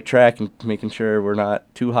on the right track and making sure we're not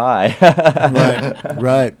too high.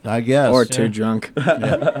 right, I guess. Or too drunk.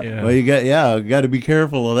 Yeah. Well, you got to be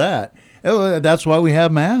careful of that. That's why we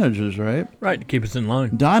have managers, right? Right, to keep us in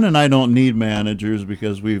line. Don and I don't need managers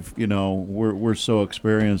because we're so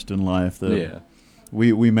experienced in life that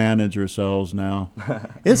we manage ourselves now.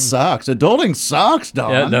 It sucks. Adulting sucks, Don.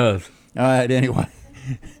 Yeah, it does. All right, anyway.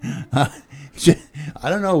 I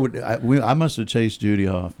don't know. I must have chased Judy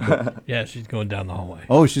off. Yeah, she's going down the hallway.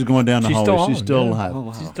 Oh, she's going down the hallway. She's still alive. Oh,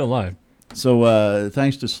 wow. She's still alive. So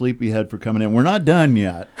thanks to Sleepyhead for coming in. We're not done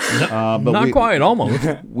yet. But not quite, almost.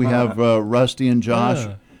 We have Rusty and Josh.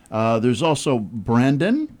 There's also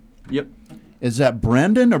Brendan. Yep. Is that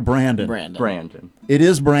Brendan or Brandon? Brandon. It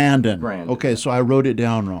is Brandon. Brandon. Okay, so I wrote it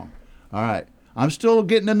down wrong. All right. I'm still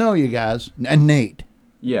getting to know you guys. And Nate.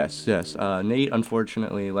 Yes. Nate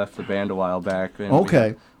unfortunately left the band a while back. And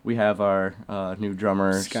okay. We have our new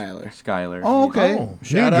drummer, Skylar. Oh, okay.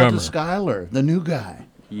 Shout out to Skylar, the new guy.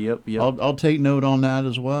 Yep. I'll take note on that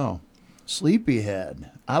as well.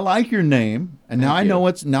 Sleepyhead. I like your name, and now I know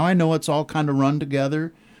it's all kind of run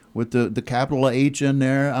together with the capital H in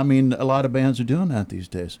there. I mean, a lot of bands are doing that these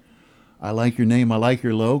days. I like your name. I like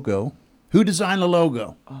your logo. Who designed the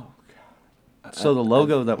logo? Oh. So the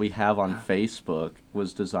logo that we have on Facebook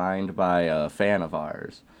was designed by a fan of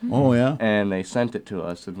ours. Oh, yeah? And they sent it to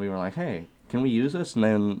us, and we were like, hey, can we use this? And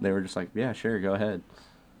then they were just like, yeah, sure, go ahead.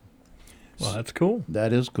 Well, that's cool.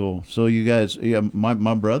 That is cool. So you guys,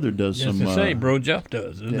 my brother does some... Bro Jeff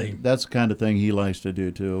does, isn't he? That's the kind of thing he likes to do,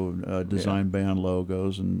 too. Design band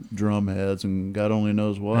logos and drum heads and God only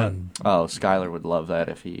knows what. Oh, Skylar would love that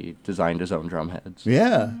if he designed his own drum heads.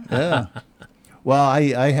 Yeah. Well,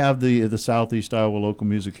 I have the Southeast Iowa Local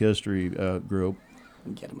Music History group.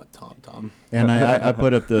 Get him a tom-tom. And I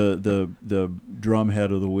put up the drum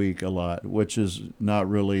head of the week a lot, which is not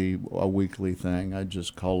really a weekly thing. I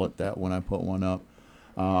just call it that when I put one up.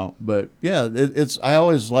 But yeah, I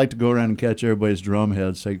always like to go around and catch everybody's drum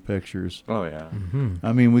heads, take pictures. Oh yeah. Mm-hmm.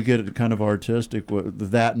 I mean, we get kind of artistic with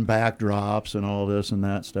that and backdrops and all this and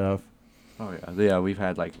that stuff. Oh yeah. We've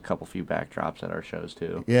had like a few backdrops at our shows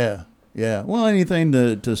too. Yeah. Well, anything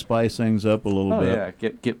to spice things up a little bit. Yeah,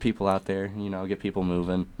 get people out there, get people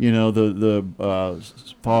moving. The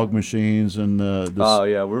fog machines and the Oh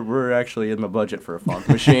yeah, we're actually in the budget for a fog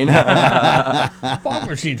machine. Fog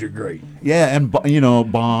machines are great. Yeah, and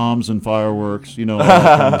bombs and fireworks, all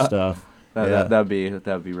that kind of stuff. That'd be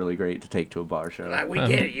really great to take to a bar show. We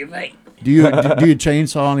get it, you mate. Do you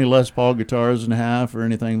chainsaw any Les Paul guitars in half or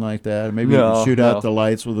anything like that? Maybe shoot out the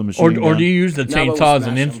lights with a machine gun? Or do you use the chainsaw as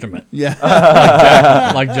an instrument?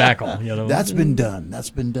 Yeah, like Jackal. You know, that's been done.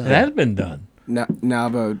 That's been done. It has been done. Now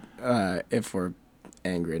about if we're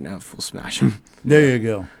angry enough, we'll smash them. There you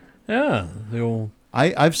go. Yeah, they'll.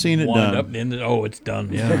 I've seen it done. Up it's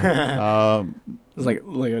done. Yeah. It's like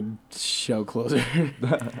a show closer.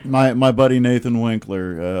 my buddy Nathan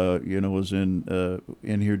Winkler, was in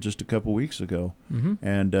here just a couple weeks ago,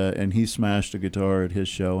 and he smashed a guitar at his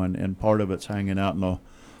show, and part of it's hanging out in the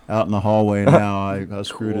hallway now. I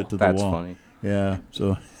screwed it to the wall. That's funny. Yeah.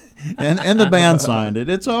 So, and the band signed it.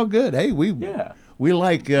 It's all good. Hey, we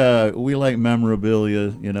like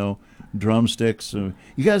memorabilia. Drumsticks. You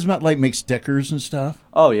guys might make stickers and stuff?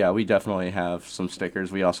 Oh yeah, we definitely have some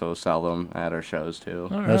stickers. We also sell them at our shows too.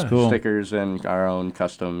 That's cool. Stickers and our own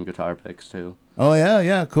custom guitar picks too. Oh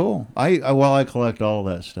yeah, cool. I collect all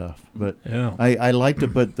that stuff, but I like to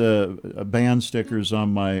put the band stickers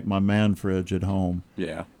on my man fridge at home.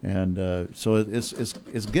 Yeah, and so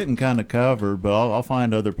it's getting kind of covered, but I'll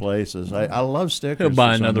find other places. I love stickers. He'll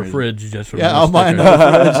buy another fridge just for I'll buy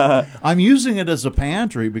another fridge. I'm using it as a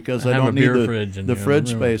pantry because I don't need the fridge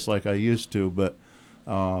space like I used to. But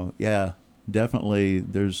definitely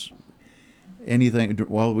there's anything.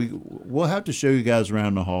 Well, we'll have to show you guys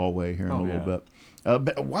around the hallway here in a little bit.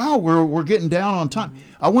 Wow, we're getting down on time.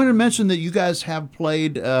 I wanted to mention that you guys have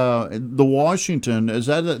played the Washington. Is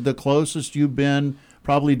that the closest you've been?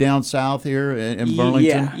 Probably down south here in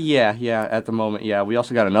Burlington. Yeah. At the moment, yeah. We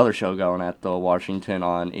also got another show going at the Washington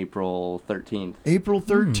on April 13th. April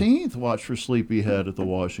 13th. Watch for Sleepyhead at the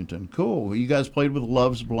Washington. Cool. You guys played with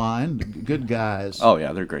Love's Blind. Good guys. Oh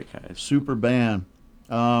yeah, they're great guys. Super band.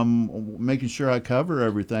 Making sure I cover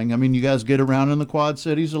everything. I mean, you guys get around in the Quad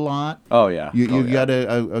Cities a lot. Oh yeah. You got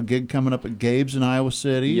a gig coming up at Gabe's in Iowa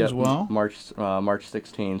City as well. March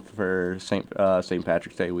 16th for St.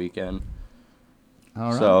 Patrick's Day weekend.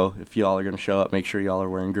 All right. So if y'all are going to show up, make sure y'all are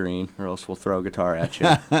wearing green, or else we'll throw a guitar at you.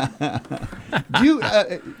 Do you?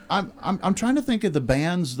 I'm trying to think of the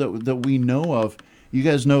bands that we know of. You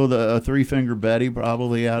guys know the Three Finger Betty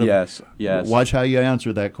probably out of. Yes. Watch how you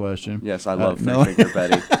answer that question. Yes, I love Three Finger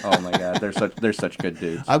Betty. Oh my God, they're such good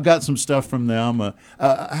dudes. I've got some stuff from them.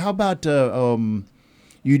 How about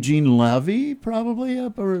Eugene Levy? Probably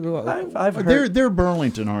up. Or I've heard. They're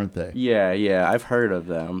Burlington, aren't they? Yeah. I've heard of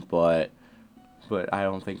them, but I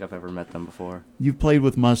don't think I've ever met them before. You've played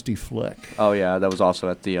with Musty Flick. Oh yeah, that was also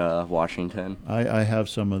at the Washington. I have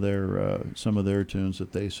some of their tunes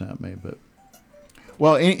that they sent me, but.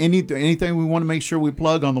 Well, anything we want to make sure we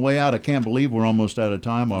plug on the way out? I can't believe we're almost out of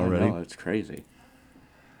time already. I know, it's crazy.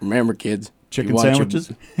 Remember, kids, chicken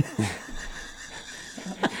sandwiches.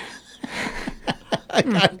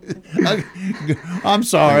 I'm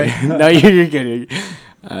sorry. No, you're kidding.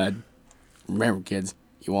 Remember, kids,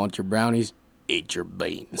 you want your brownies? Eat your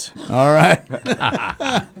beans. All right.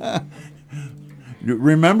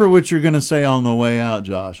 Remember what you're going to say on the way out,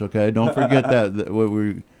 Josh. Okay, don't forget that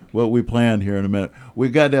what we planned here in a minute. We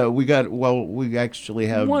actually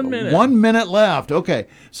have 1 minute. 1 minute left. Okay,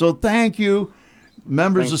 so thank you,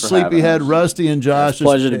 members of Sleepyhead, Rusty and Josh. It's a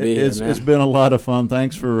pleasure to be here, man. It's been a lot of fun.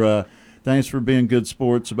 Thanks for being good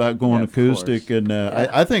sports about going acoustic, and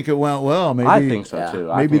I think it went well. Maybe I think so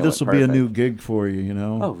too. Maybe this will be a new gig for you. You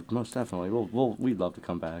know. Oh, most definitely. We'd love to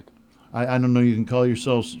come back. I don't know. You can call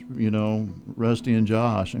yourselves, Rusty and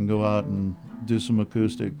Josh, and go out and do some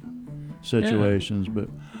acoustic situations. But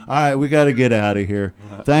all right, we got to get out of here.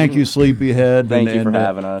 Thank you, Sleepyhead. Thank you for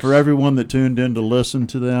having us. For everyone that tuned in to listen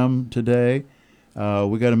to them today,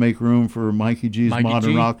 we got to make room for Mikey G's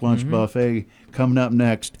Modern Rock Lunch Buffet coming up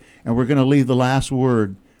next, and we're going to leave the last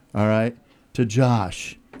word, all right, to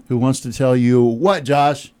Josh, who wants to tell you what,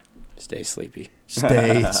 Josh? Stay sleepy.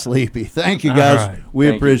 Stay sleepy. Thank you, guys. Right. We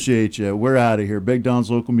appreciate you. We're out of here. Big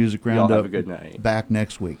Don's Local Music Roundup. Y'all have a good night. Back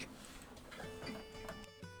next week.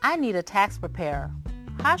 I need a tax preparer.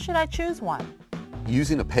 How should I choose one?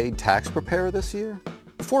 Using a paid tax preparer this year?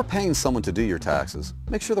 Before paying someone to do your taxes,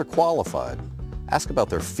 make sure they're qualified. Ask about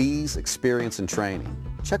their fees, experience, and training.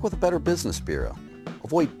 Check with a Better Business Bureau.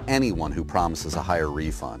 Avoid anyone who promises a higher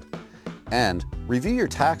refund. And review your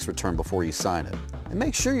tax return before you sign it. And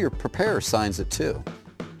make sure your preparer signs it too.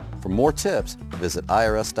 For more tips, visit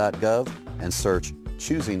irs.gov and search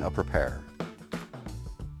Choosing a Preparer.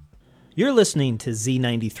 You're listening to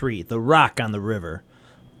Z93, The Rock on the River.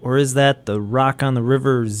 Or is that The Rock on the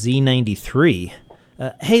River Z93?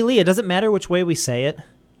 Hey, Leah, does it matter which way we say it?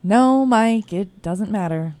 No, Mike, it doesn't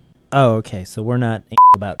matter. Oh, okay. So we're not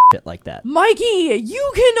about shit like that. Mikey,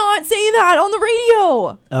 you cannot say that on the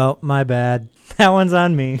radio. Oh, my bad. That one's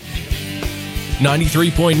on me.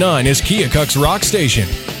 93.9 is Keokuk's rock station.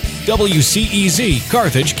 WCEZ,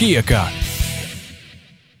 Carthage, Keokuk.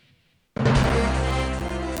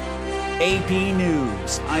 AP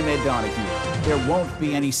News. I'm Ed Donahue. There won't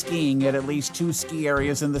be any skiing at least 2 ski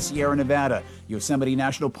areas in the Sierra Nevada. Yosemite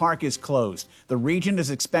National Park is closed. The region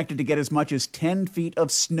is expected to get as much as 10 feet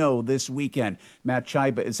of snow this weekend. Matt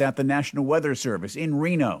Chiba is at the National Weather Service in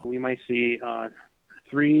Reno. We might see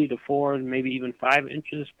 3 to 4, maybe even 5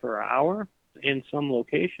 inches per hour in some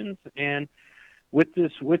locations. And with the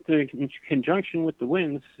conjunction with the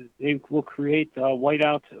winds, they will create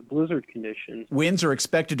whiteout blizzard conditions. Winds are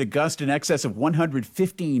expected to gust in excess of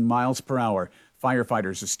 115 miles per hour.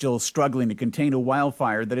 Firefighters are still struggling to contain a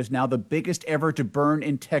wildfire that is now the biggest ever to burn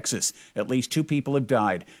in Texas. At least 2 people have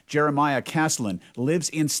died. Jeremiah Caslin lives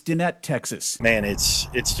in Stinnett, Texas. Man, it's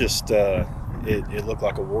just it looked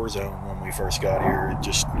like a war zone when we first got here.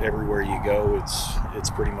 Just everywhere you go, it's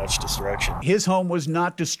pretty much destruction. His home was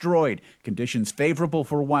not destroyed. Conditions favorable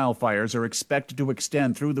for wildfires are expected to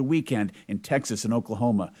extend through the weekend in Texas and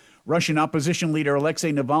Oklahoma. Russian opposition leader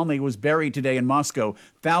Alexei Navalny was buried today in Moscow.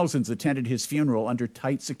 Thousands attended his funeral under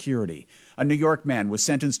tight security. A New York man was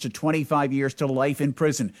sentenced to 25 years to life in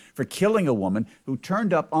prison for killing a woman who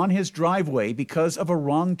turned up on his driveway because of a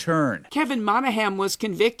wrong turn. Kevin Monahan was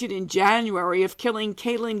convicted in January of killing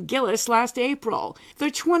Kaylin Gillis last April. The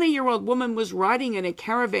 20-year-old woman was riding in a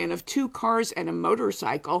caravan of 2 cars and a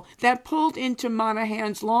motorcycle that pulled into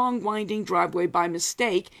Monahan's long, winding driveway by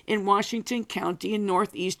mistake in Washington County in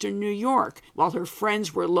northeastern New York, while her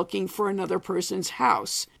friends were looking for another person's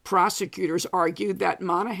house. Prosecutors argued that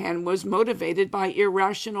Monahan was motivated by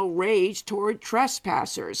irrational rage toward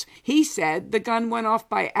trespassers. He said the gun went off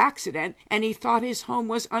by accident and he thought his home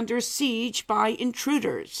was under siege by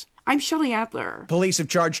intruders. I'm Shelley Adler. Police have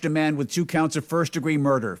charged a man with 2 counts of first-degree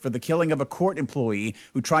murder for the killing of a court employee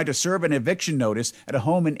who tried to serve an eviction notice at a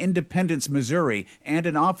home in Independence, Missouri, and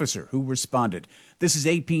an officer who responded. This is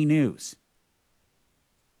AP News.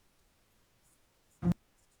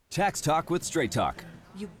 Tax Talk with Straight Talk.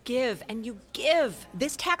 You give and you give.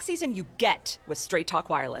 This tax season, you get with Straight Talk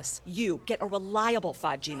Wireless. You get a reliable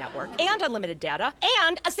 5G network and unlimited data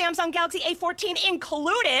and a Samsung Galaxy A14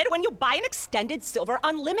 included when you buy an extended Silver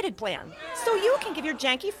Unlimited plan. So you can give your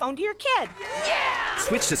janky phone to your kid. Yeah!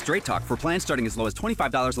 Switch to Straight Talk for plans starting as low as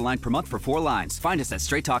 $25 a line per month for 4 lines. Find us at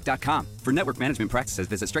straighttalk.com. For network management practices,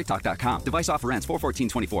 visit straighttalk.com. Device offer ends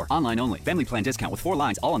 4/14/24. Online only. Family plan discount with 4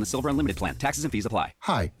 lines, all on the Silver Unlimited plan. Taxes and fees apply.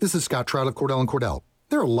 Hi, this is Scott Trout of Cordell & Cordell.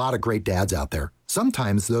 There are a lot of great dads out there.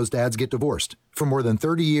 Sometimes those dads get divorced. For more than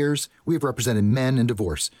 30 years, we've represented men in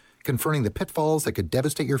divorce, confronting the pitfalls that could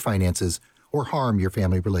devastate your finances or harm your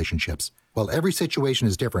family relationships. While every situation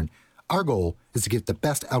is different, our goal is to get the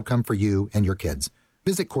best outcome for you and your kids.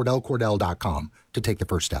 Visit CordellCordell.com to take the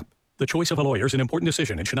first step. The choice of a lawyer is an important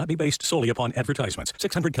decision and should not be based solely upon advertisements.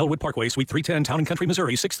 600 Kelwood Parkway, Suite 310, Town & Country,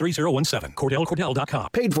 Missouri, 63017. CordellCordell.com.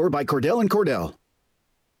 Paid for by Cordell & Cordell.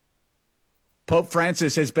 Pope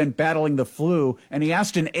Francis has been battling the flu, and he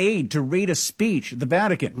asked an aide to read a speech at the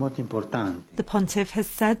Vatican. The pontiff has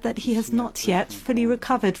said that he has not yet fully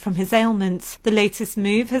recovered from his ailments. The latest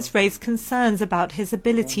move has raised concerns about his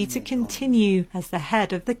ability to continue as the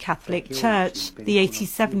head of the Catholic Church. The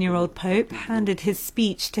 87-year-old Pope handed his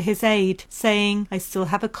speech to his aide, saying, "I still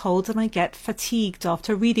have a cold and I get fatigued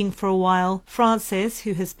after reading for a while." Francis,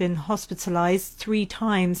 who has been hospitalized 3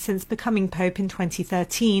 times since becoming Pope in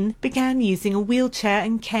 2013, began using a wheelchair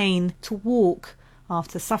and cane to walk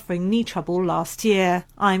after suffering knee trouble last year.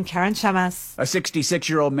 I'm Karen Chamas. A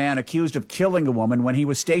 66-year-old man accused of killing a woman when he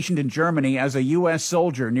was stationed in Germany as a U.S.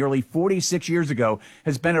 soldier nearly 46 years ago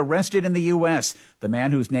has been arrested in the U.S. The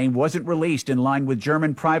man, whose name wasn't released in line with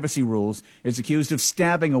German privacy rules, is accused of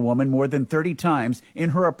stabbing a woman more than 30 times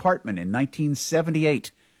in her apartment in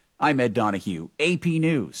 1978. I'm Ed Donahue, AP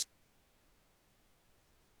News.